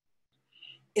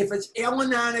 If it's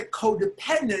alienonic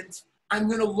codependent, I'm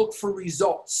going to look for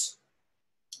results.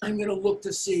 I'm going to look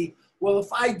to see, well,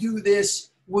 if I do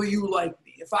this, will you like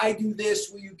me? If I do this,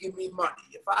 will you give me money?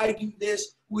 If I do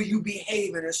this, will you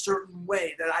behave in a certain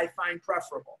way that I find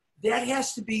preferable? That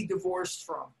has to be divorced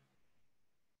from.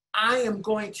 I am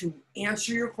going to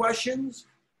answer your questions.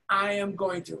 I am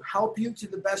going to help you to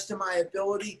the best of my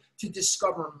ability to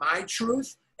discover my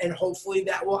truth, and hopefully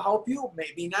that will help you.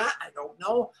 Maybe not, I don't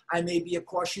know. I may be a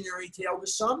cautionary tale to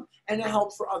some and a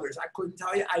help for others. I couldn't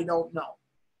tell you, I don't know.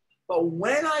 But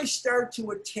when I start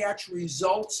to attach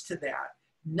results to that,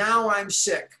 now I'm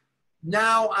sick.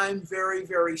 Now I'm very,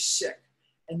 very sick.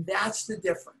 And that's the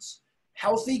difference.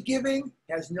 Healthy giving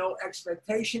has no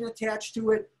expectation attached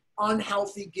to it.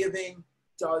 Unhealthy giving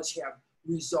does have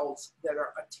results that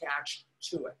are attached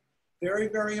to it. Very,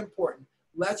 very important.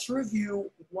 Let's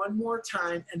review one more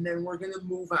time and then we're going to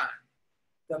move on.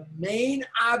 The main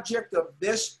object of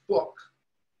this book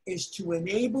is to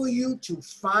enable you to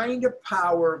find a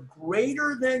power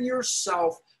greater than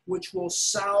yourself, which will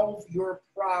solve your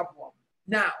problem.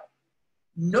 Now,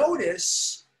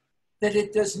 notice that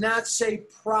it does not say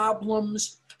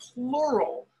problems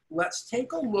plural. Let's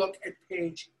take a look at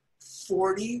page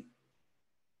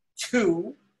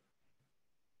 42.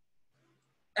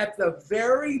 At the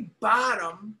very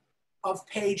bottom of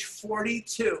page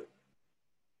 42,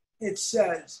 it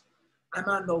says, I'm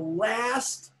on the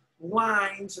last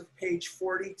lines of page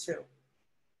 42.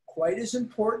 Quite as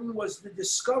important was the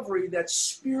discovery that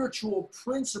spiritual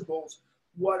principles,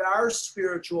 what are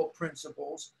spiritual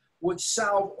principles, would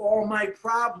solve all my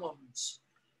problems.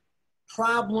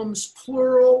 Problems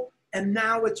plural, and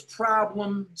now it's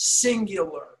problem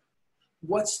singular.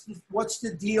 What's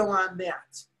the deal on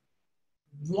that?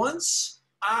 Once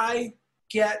I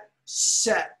get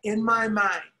set in my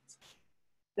mind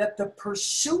that the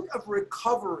pursuit of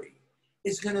recovery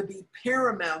is going to be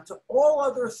paramount to all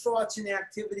other thoughts and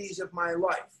activities of my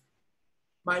life,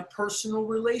 my personal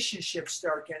relationships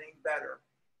start getting better.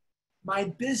 My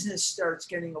business starts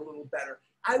getting a little better.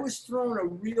 I was thrown a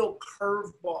real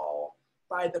curveball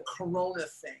by the corona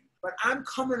thing, but I'm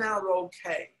coming out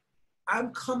okay.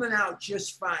 I'm coming out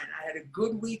just fine. I had a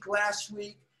good week last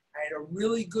week. I had a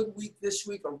really good week this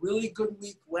week, a really good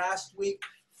week last week.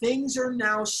 Things are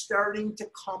now starting to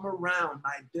come around.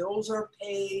 My bills are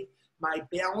paid. My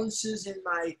balances in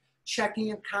my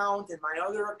checking account and my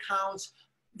other accounts,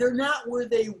 they're not where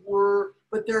they were,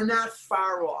 but they're not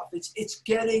far off. It's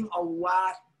getting a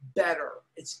lot better.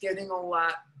 It's getting a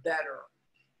lot better.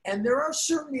 And there are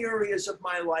certain areas of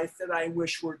my life that I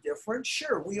wish were different.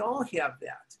 Sure, we all have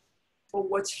that. But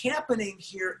what's happening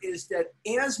here is that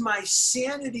as my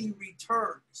sanity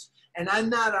returns, and I'm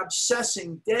not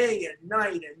obsessing day and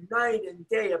night and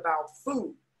day about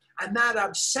food, I'm not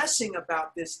obsessing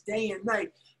about this day and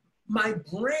night, my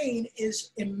brain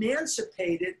is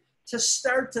emancipated to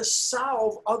start to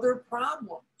solve other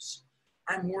problems.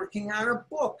 I'm working on a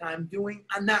book. I'm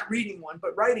not reading one,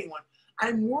 but writing one.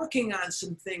 I'm working on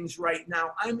some things right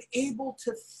now. I'm able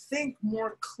to think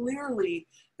more clearly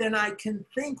than I can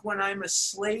think when I'm a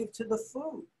slave to the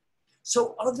food.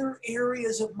 So other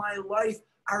areas of my life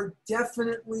are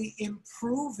definitely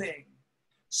improving.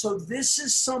 So this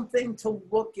is something to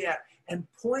look at and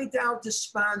point out to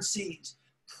sponsees.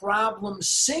 Problem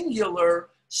singular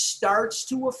starts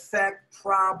to affect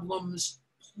problems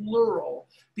plural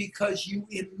because you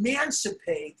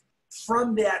emancipate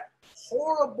from that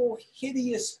horrible,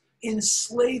 hideous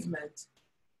enslavement.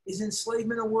 Is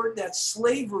enslavement a word? That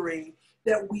slavery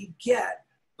that we get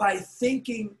by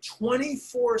thinking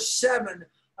 24/7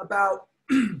 about,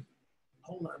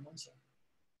 hold on one second.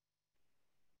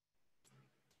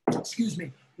 Excuse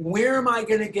me. Where am I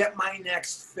going to get my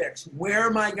next fix? Where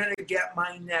am I going to get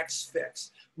my next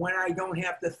fix? When I don't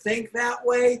have to think that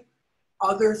way,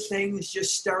 other things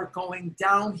just start going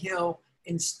downhill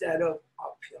instead of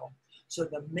uphill. So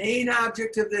the main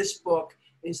object of this book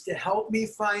is to help me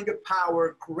find a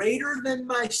power greater than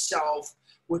myself,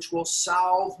 which will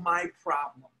solve my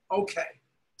problem. Okay.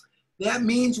 That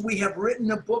means we have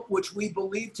written a book which we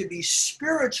believe to be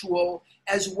spiritual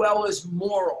as well as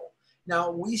moral.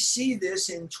 Now, we see this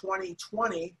in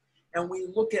 2020, and we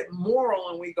look at moral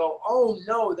and we go, oh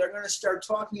no, they're going to start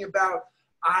talking about,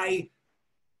 I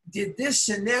did this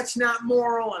and that's not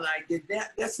moral, and I did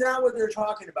that. That's not what they're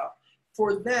talking about.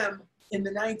 For them, in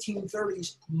the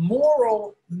 1930s,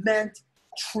 moral meant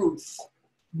truth.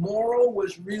 Moral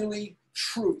was really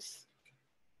truth.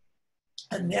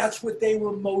 And that's what they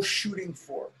were most shooting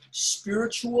for,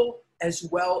 spiritual as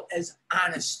well as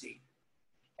honesty.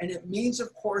 And it means,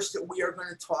 of course, that we are going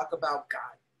to talk about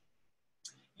God.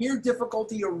 Here,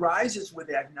 difficulty arises with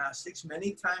agnostics.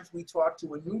 Many times we talk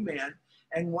to a new man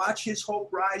and watch his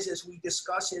hope rise as we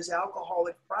discuss his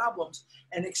alcoholic problems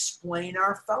and explain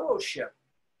our fellowship.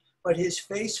 But his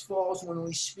face falls when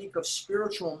we speak of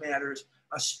spiritual matters,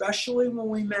 especially when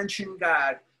we mention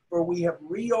God, for we have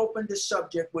reopened a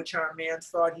subject which our man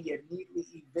thought he had neatly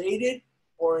evaded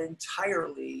or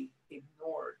entirely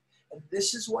ignored. And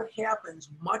this is what happens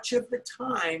much of the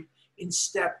time in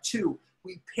step 2.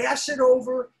 We pass it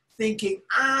over thinking,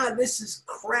 this is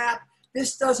crap.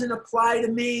 This doesn't apply to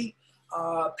me.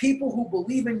 People who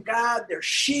believe in God, they're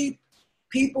sheep.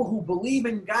 People who believe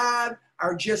in God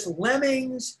are just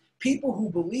lemmings. People who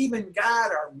believe in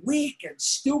God are weak and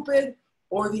stupid.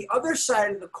 Or the other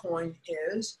side of the coin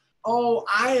is, oh,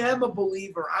 I am a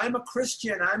believer. I'm a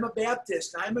Christian. I'm a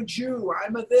Baptist. I'm a Jew.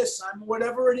 I'm a this. I'm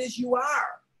whatever it is you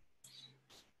are.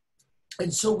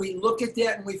 And so we look at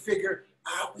that and we figure,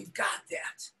 we've got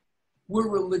that. We're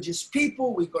religious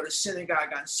people. We go to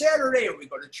synagogue on Saturday, or we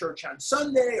go to church on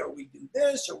Sunday, or we do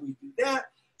this, or we do that.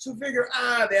 So figure,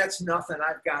 that's nothing.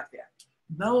 I've got that.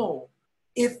 No,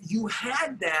 if you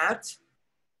had that,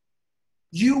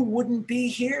 you wouldn't be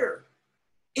here.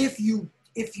 If you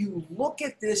look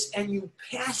at this and you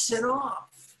pass it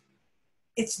off,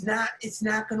 it's not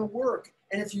going to work.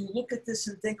 And if you look at this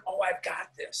and think, oh, I've got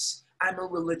this, I'm a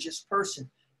religious person,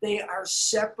 they are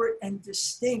separate and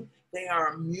distinct. They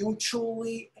are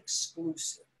mutually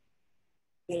exclusive.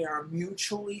 They are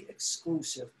mutually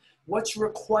exclusive. What's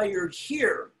required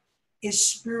here is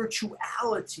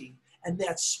spirituality, and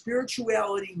that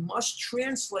spirituality must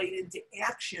translate into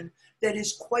action that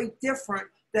is quite different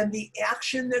than the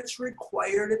action that's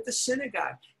required at the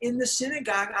synagogue. In the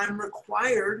synagogue, I'm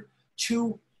required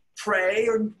to pray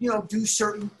or do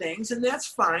certain things, and that's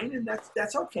fine, and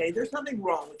that's okay. There's nothing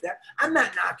wrong with that. I'm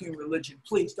not knocking religion.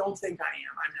 Please don't think I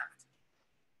am. I'm not.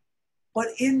 But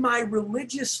in my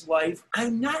religious life,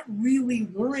 I'm not really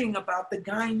worrying about the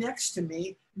guy next to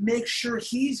me. Make sure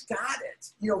he's got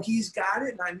it. He's got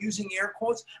it, and I'm using air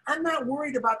quotes. I'm not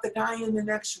worried about the guy in the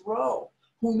next row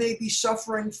who may be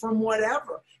suffering from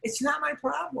whatever. It's not my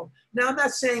problem. Now, I'm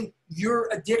not saying your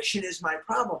addiction is my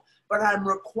problem, but I'm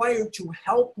required to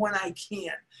help when I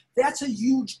can. That's a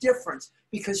huge difference,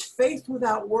 because faith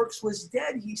without works was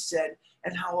dead, he said,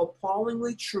 and how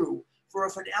appallingly true. For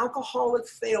if an alcoholic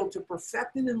failed to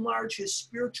perfect and enlarge his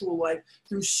spiritual life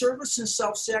through service and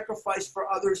self-sacrifice for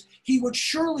others, he would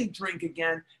surely drink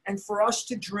again, and for us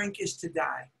to drink is to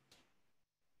die.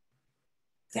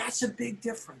 That's a big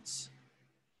difference.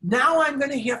 Now I'm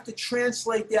going to have to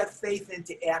translate that faith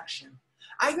into action.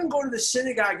 I can go to the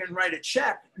synagogue and write a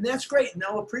check, and that's great, and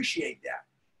they'll appreciate that.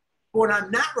 But what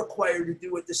I'm not required to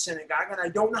do at the synagogue, and I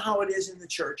don't know how it is in the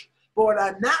church, but what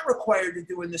I'm not required to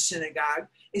do in the synagogue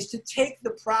is to take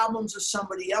the problems of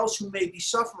somebody else who may be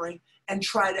suffering and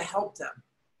try to help them.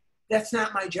 That's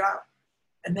not my job,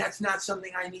 and that's not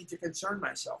something I need to concern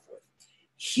myself with.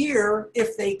 Here,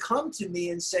 if they come to me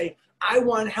and say, I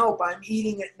want help, I'm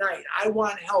eating at night, I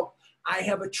want help, I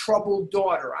have a troubled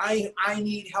daughter, I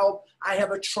need help, I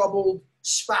have a troubled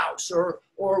spouse, or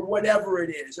whatever it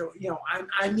is, or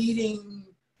I'm eating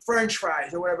French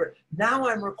fries or whatever. Now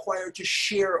I'm required to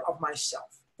share of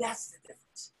myself. That's the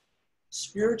difference.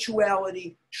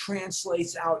 Spirituality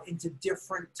translates out into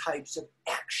different types of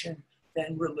action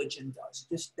than religion does.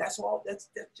 That's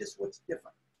just what's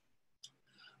different.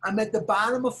 I'm at the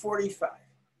bottom of 45.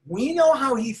 We know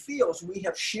how he feels. We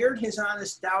have shared his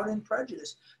honest doubt and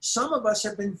prejudice. Some of us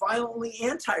have been violently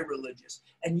anti-religious,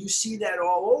 and you see that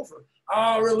all over.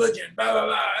 Oh, religion, blah, blah,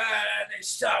 blah, they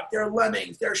suck, they're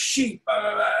lemmings, they're sheep, blah,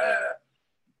 blah, blah.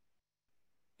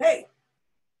 Hey,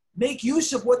 make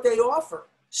use of what they offer.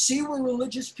 See where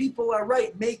religious people are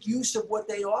right. Make use of what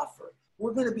they offer.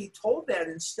 We're going to be told that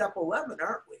in step 11,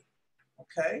 aren't we?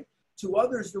 Okay? To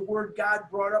others, the word God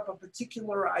brought up a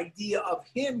particular idea of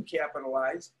him,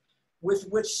 capitalized, with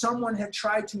which someone had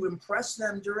tried to impress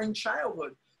them during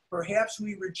childhood. Perhaps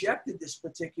we rejected this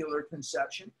particular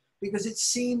conception because it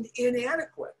seemed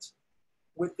inadequate.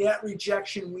 With that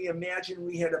rejection, we imagined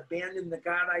we had abandoned the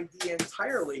God idea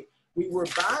entirely. We were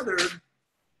bothered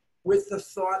with the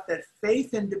thought that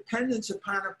faith and dependence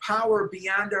upon a power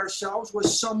beyond ourselves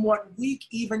was somewhat weak,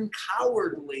 even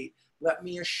cowardly. Let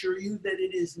me assure you that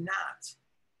it is not.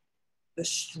 The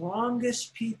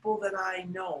strongest people that I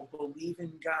know believe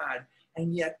in God,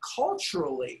 and yet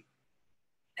culturally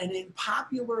and in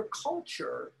popular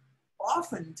culture,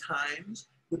 oftentimes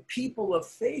the people of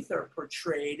faith are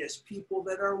portrayed as people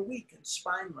that are weak and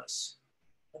spineless.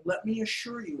 And let me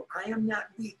assure you, I am not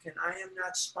weak and I am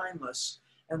not spineless.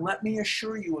 And let me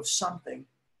assure you of something.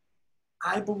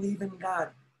 I believe in God.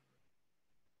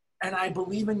 And I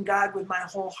believe in God with my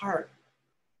whole heart.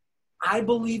 I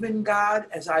believe in God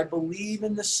as I believe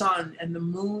in the sun and the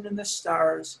moon and the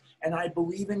stars. And I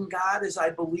believe in God as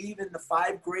I believe in the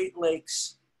 5 Great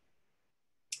Lakes.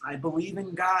 I believe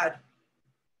in God.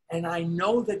 And I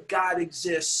know that God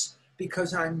exists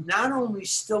because I'm not only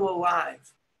still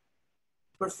alive,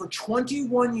 but for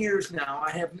 21 years now,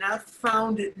 I have not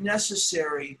found it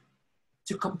necessary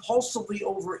to compulsively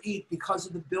overeat because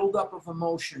of the buildup of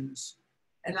emotions.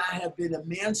 And I have been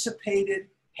emancipated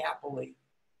happily.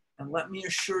 And let me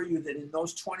assure you that in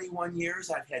those 21 years,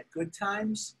 I've had good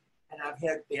times and I've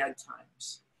had bad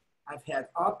times. I've had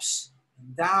ups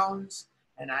and downs,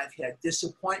 and I've had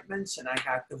disappointments, and I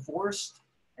got divorced,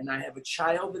 and I have a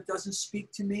child that doesn't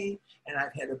speak to me, and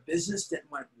I've had a business that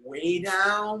went way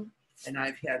down, and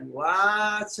I've had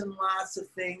lots and lots of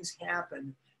things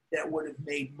happen that would have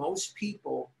made most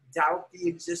people doubt the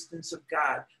existence of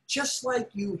God, just like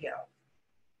you have.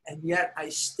 And yet I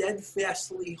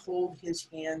steadfastly hold his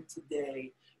hand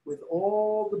today with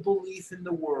all the belief in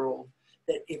the world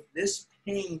that if this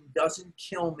pain doesn't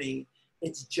kill me,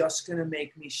 it's just going to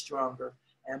make me stronger.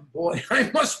 And boy, I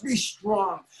must be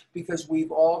strong, because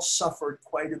we've all suffered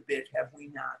quite a bit, have we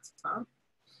not? Huh?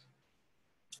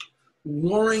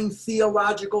 Warring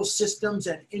theological systems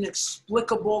and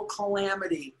inexplicable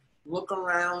calamity. Look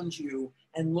around you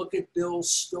and look at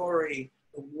Bill's story.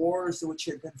 The wars which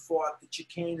had been fought, the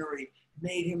chicanery,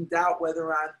 made him doubt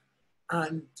whether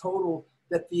on total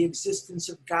that the existence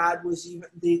of God was even,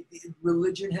 the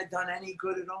religion had done any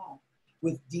good at all,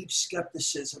 with deep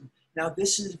skepticism. Now,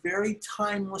 this is very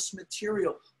timeless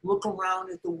material. Look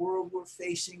around at the world we're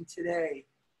facing today.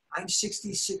 I'm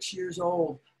 66 years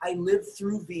old. I lived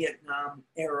through Vietnam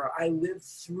era. I lived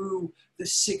through the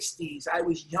 60s. I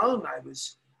was young. I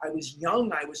was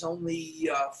young. I was only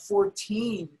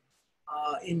 14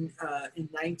 in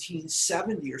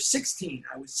 1970, or 16.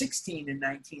 I was 16 in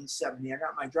 1970. I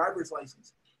got my driver's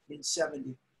license in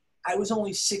 70. I was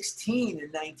only 16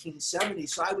 in 1970,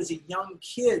 so I was a young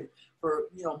kid for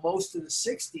most of the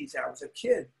 60s. I was a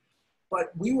kid,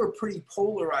 but we were pretty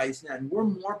polarized then. We're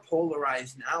more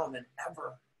polarized now than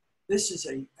ever. This is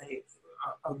a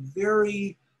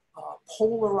very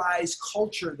polarized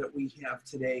culture that we have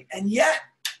today, and yet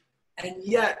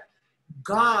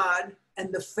God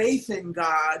and the faith in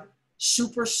God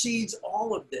supersedes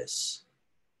all of this.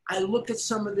 I look at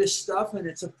some of this stuff and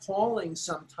it's appalling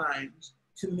sometimes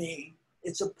to me.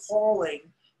 It's appalling,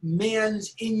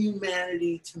 man's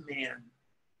inhumanity to man.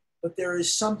 But there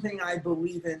is something I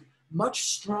believe in much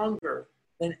stronger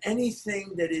than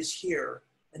anything that is here,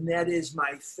 and that is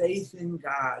my faith in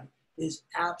God is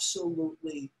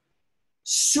absolutely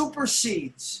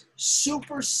supersedes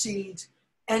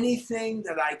anything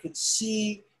that I could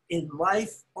see in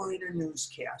life or in a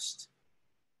newscast.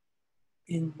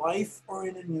 In life or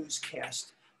in a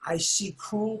newscast, I see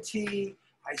cruelty,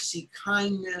 I see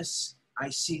kindness, I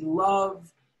see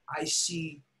love, I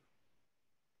see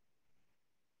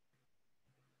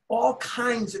all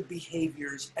kinds of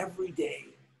behaviors every day.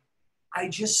 I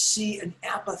just see an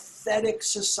apathetic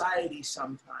society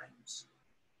sometimes.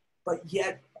 But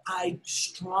yet I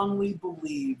strongly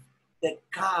believe that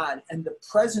God and the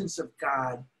presence of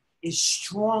God is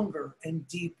stronger and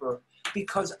deeper,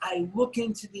 because I look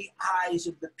into the eyes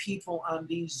of the people on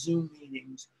these Zoom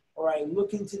meetings, or I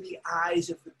look into the eyes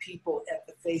of the people at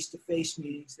the face-to-face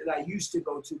meetings that I used to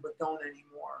go to but don't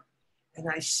anymore, and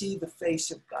I see the face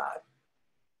of God.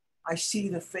 I see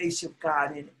the face of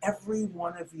God in every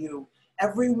one of you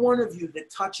that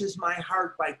touches my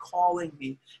heart by calling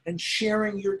me and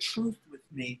sharing your truth with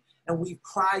me. And we've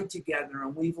cried together,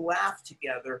 and we've laughed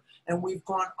together, and we've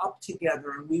gone up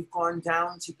together, and we've gone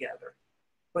down together.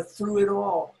 But through it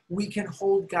all, we can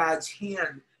hold God's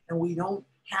hand, and we don't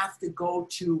have to go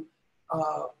to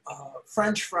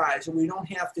French fries, or we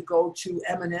don't have to go to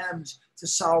M&Ms to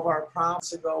solve our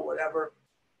problems, whatever.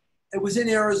 It was in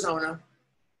Arizona,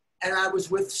 and I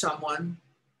was with someone,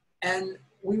 and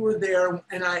we were there,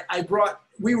 and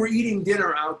we were eating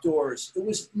dinner outdoors. It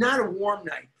was not a warm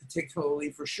night,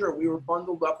 particularly, for sure. We were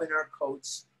bundled up in our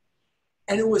coats,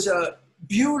 and it was a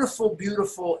beautiful,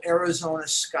 beautiful Arizona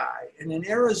sky. And in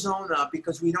Arizona,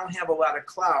 because we don't have a lot of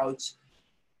clouds,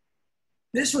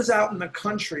 this was out in the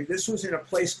country. This was in a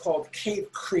place called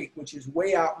Cave Creek, which is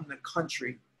way out in the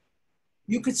country.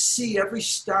 You could see every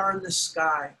star in the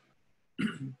sky.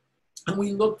 And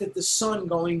we looked at the sun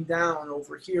going down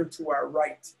over here to our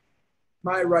right,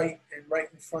 my right, and right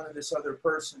in front of this other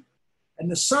person. And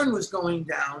the sun was going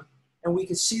down, and we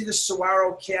could see the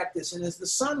saguaro cactus. And as the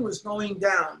sun was going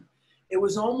down, it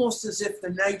was almost as if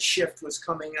the night shift was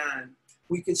coming on.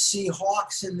 We could see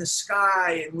hawks in the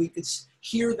sky, and we could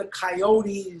hear the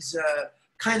coyotes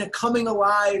kind of coming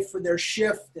alive for their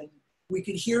shift. And we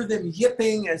could hear them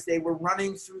yipping as they were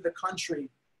running through the country.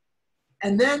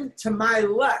 And then to my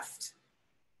left,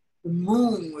 the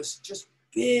moon was just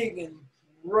big and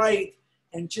bright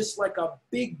and just like a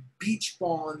big beach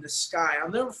ball in the sky.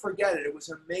 I'll never forget it. It was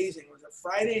amazing. It was a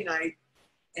Friday night,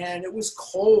 and it was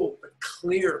cold but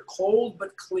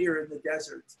clear in the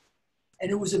desert.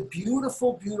 And it was a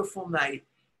beautiful, beautiful night.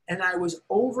 And I was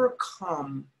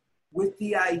overcome with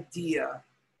the idea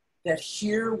that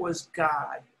here was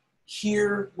God.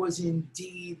 Here was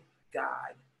indeed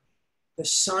God. The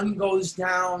sun goes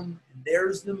down, and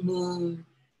there's the moon.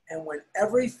 And when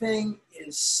everything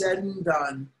is said and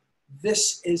done,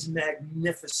 this is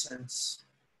magnificence.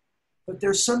 But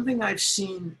there's something I've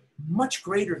seen much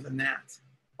greater than that.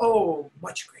 Oh,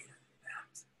 much greater than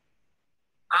that.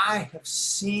 I have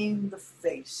seen the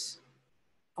face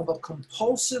of a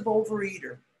compulsive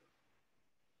overeater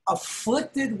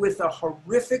afflicted with a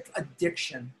horrific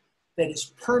addiction that is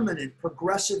permanent,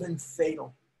 progressive, and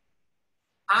fatal.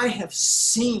 I have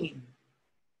seen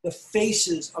the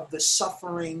faces of the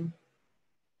suffering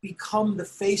become the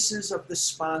faces of the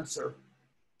sponsor,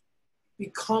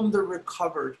 become the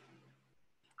recovered.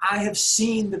 I have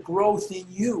seen the growth in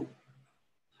you.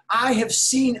 I have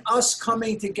seen us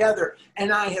coming together,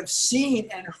 and I have seen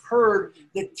and heard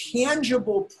the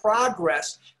tangible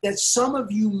progress that some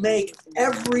of you make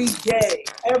every day,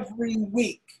 every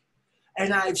week.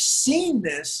 And I've seen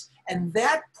this, and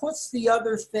that puts the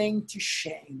other thing to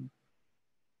shame.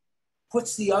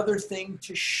 Puts the other thing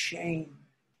to shame.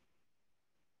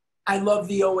 I love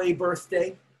the OA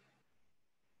birthday.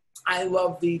 I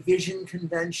love the vision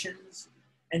conventions,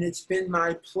 and it's been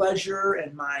my pleasure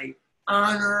and my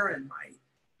honor and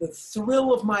the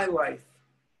thrill of my life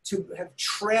to have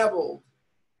traveled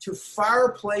to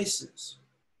far places,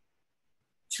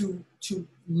 to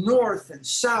north and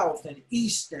south and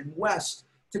east and west,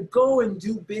 to go and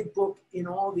do Big Book in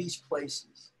all these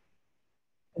places.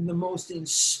 And the most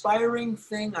inspiring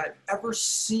thing I've ever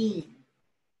seen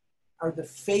are the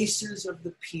faces of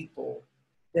the people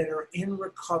that are in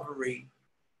recovery.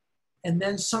 And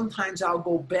then sometimes I'll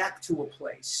go back to a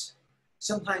place.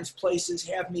 Sometimes places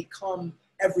have me come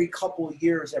every couple of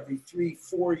years, every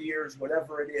 3-4 years,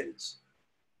 whatever it is.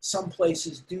 Some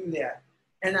places do that.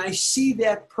 And I see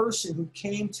that person who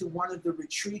came to one of the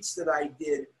retreats that I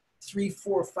did 3,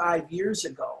 4, 5 years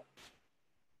ago.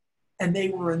 And they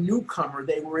were a newcomer.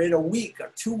 They were in a week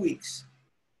or 2 weeks.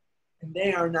 And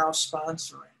they are now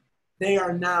sponsoring. They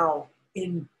are now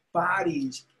in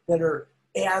bodies that are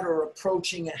at or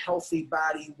approaching a healthy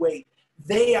body weight.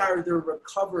 They are the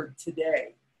recovered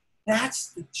today. That's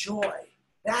the joy.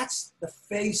 That's the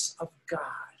face of God.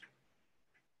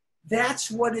 That's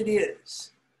what it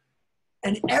is.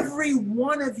 And every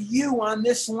one of you on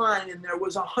this line, and there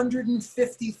was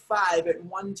 155 at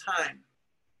one time,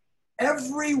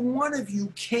 every one of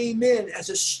you came in as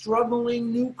a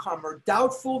struggling newcomer,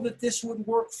 doubtful that this would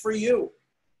work for you.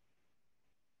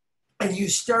 And you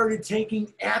started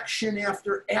taking action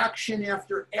after action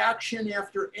after action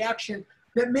after action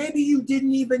that maybe you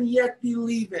didn't even yet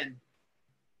believe in.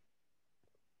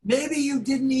 Maybe you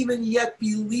didn't even yet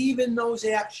believe in those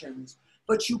actions,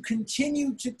 but you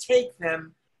continued to take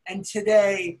them, and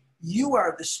today you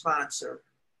are the sponsor.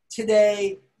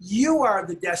 Today you are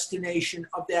the destination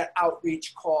of that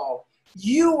outreach call.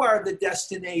 You are the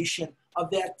destination of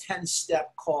that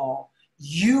 10-step call.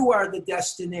 You are the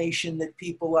destination that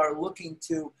people are looking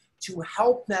to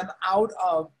help them out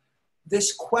of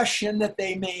this question that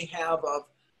they may have of,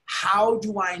 how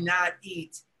do I not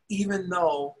eat, even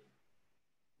though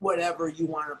whatever you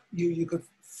want to, you could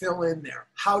fill in there.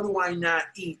 How do I not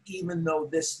eat, even though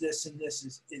this, and this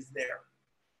is there?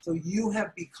 So you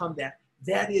have become that.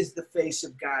 That is the face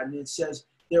of God. And it says,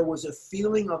 there was a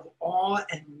feeling of awe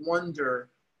and wonder,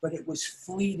 but it was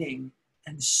fleeting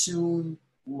and soon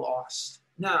lost.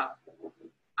 Now,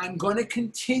 I'm going to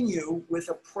continue with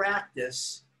a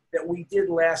practice that we did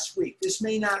last week. This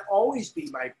may not always be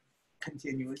my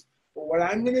continuance, but what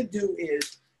I'm going to do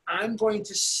is I'm going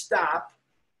to stop,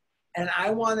 and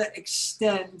I want to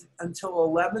extend until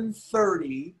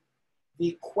 11:30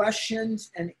 the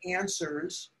questions and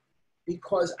answers,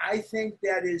 because I think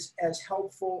that is as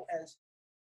helpful as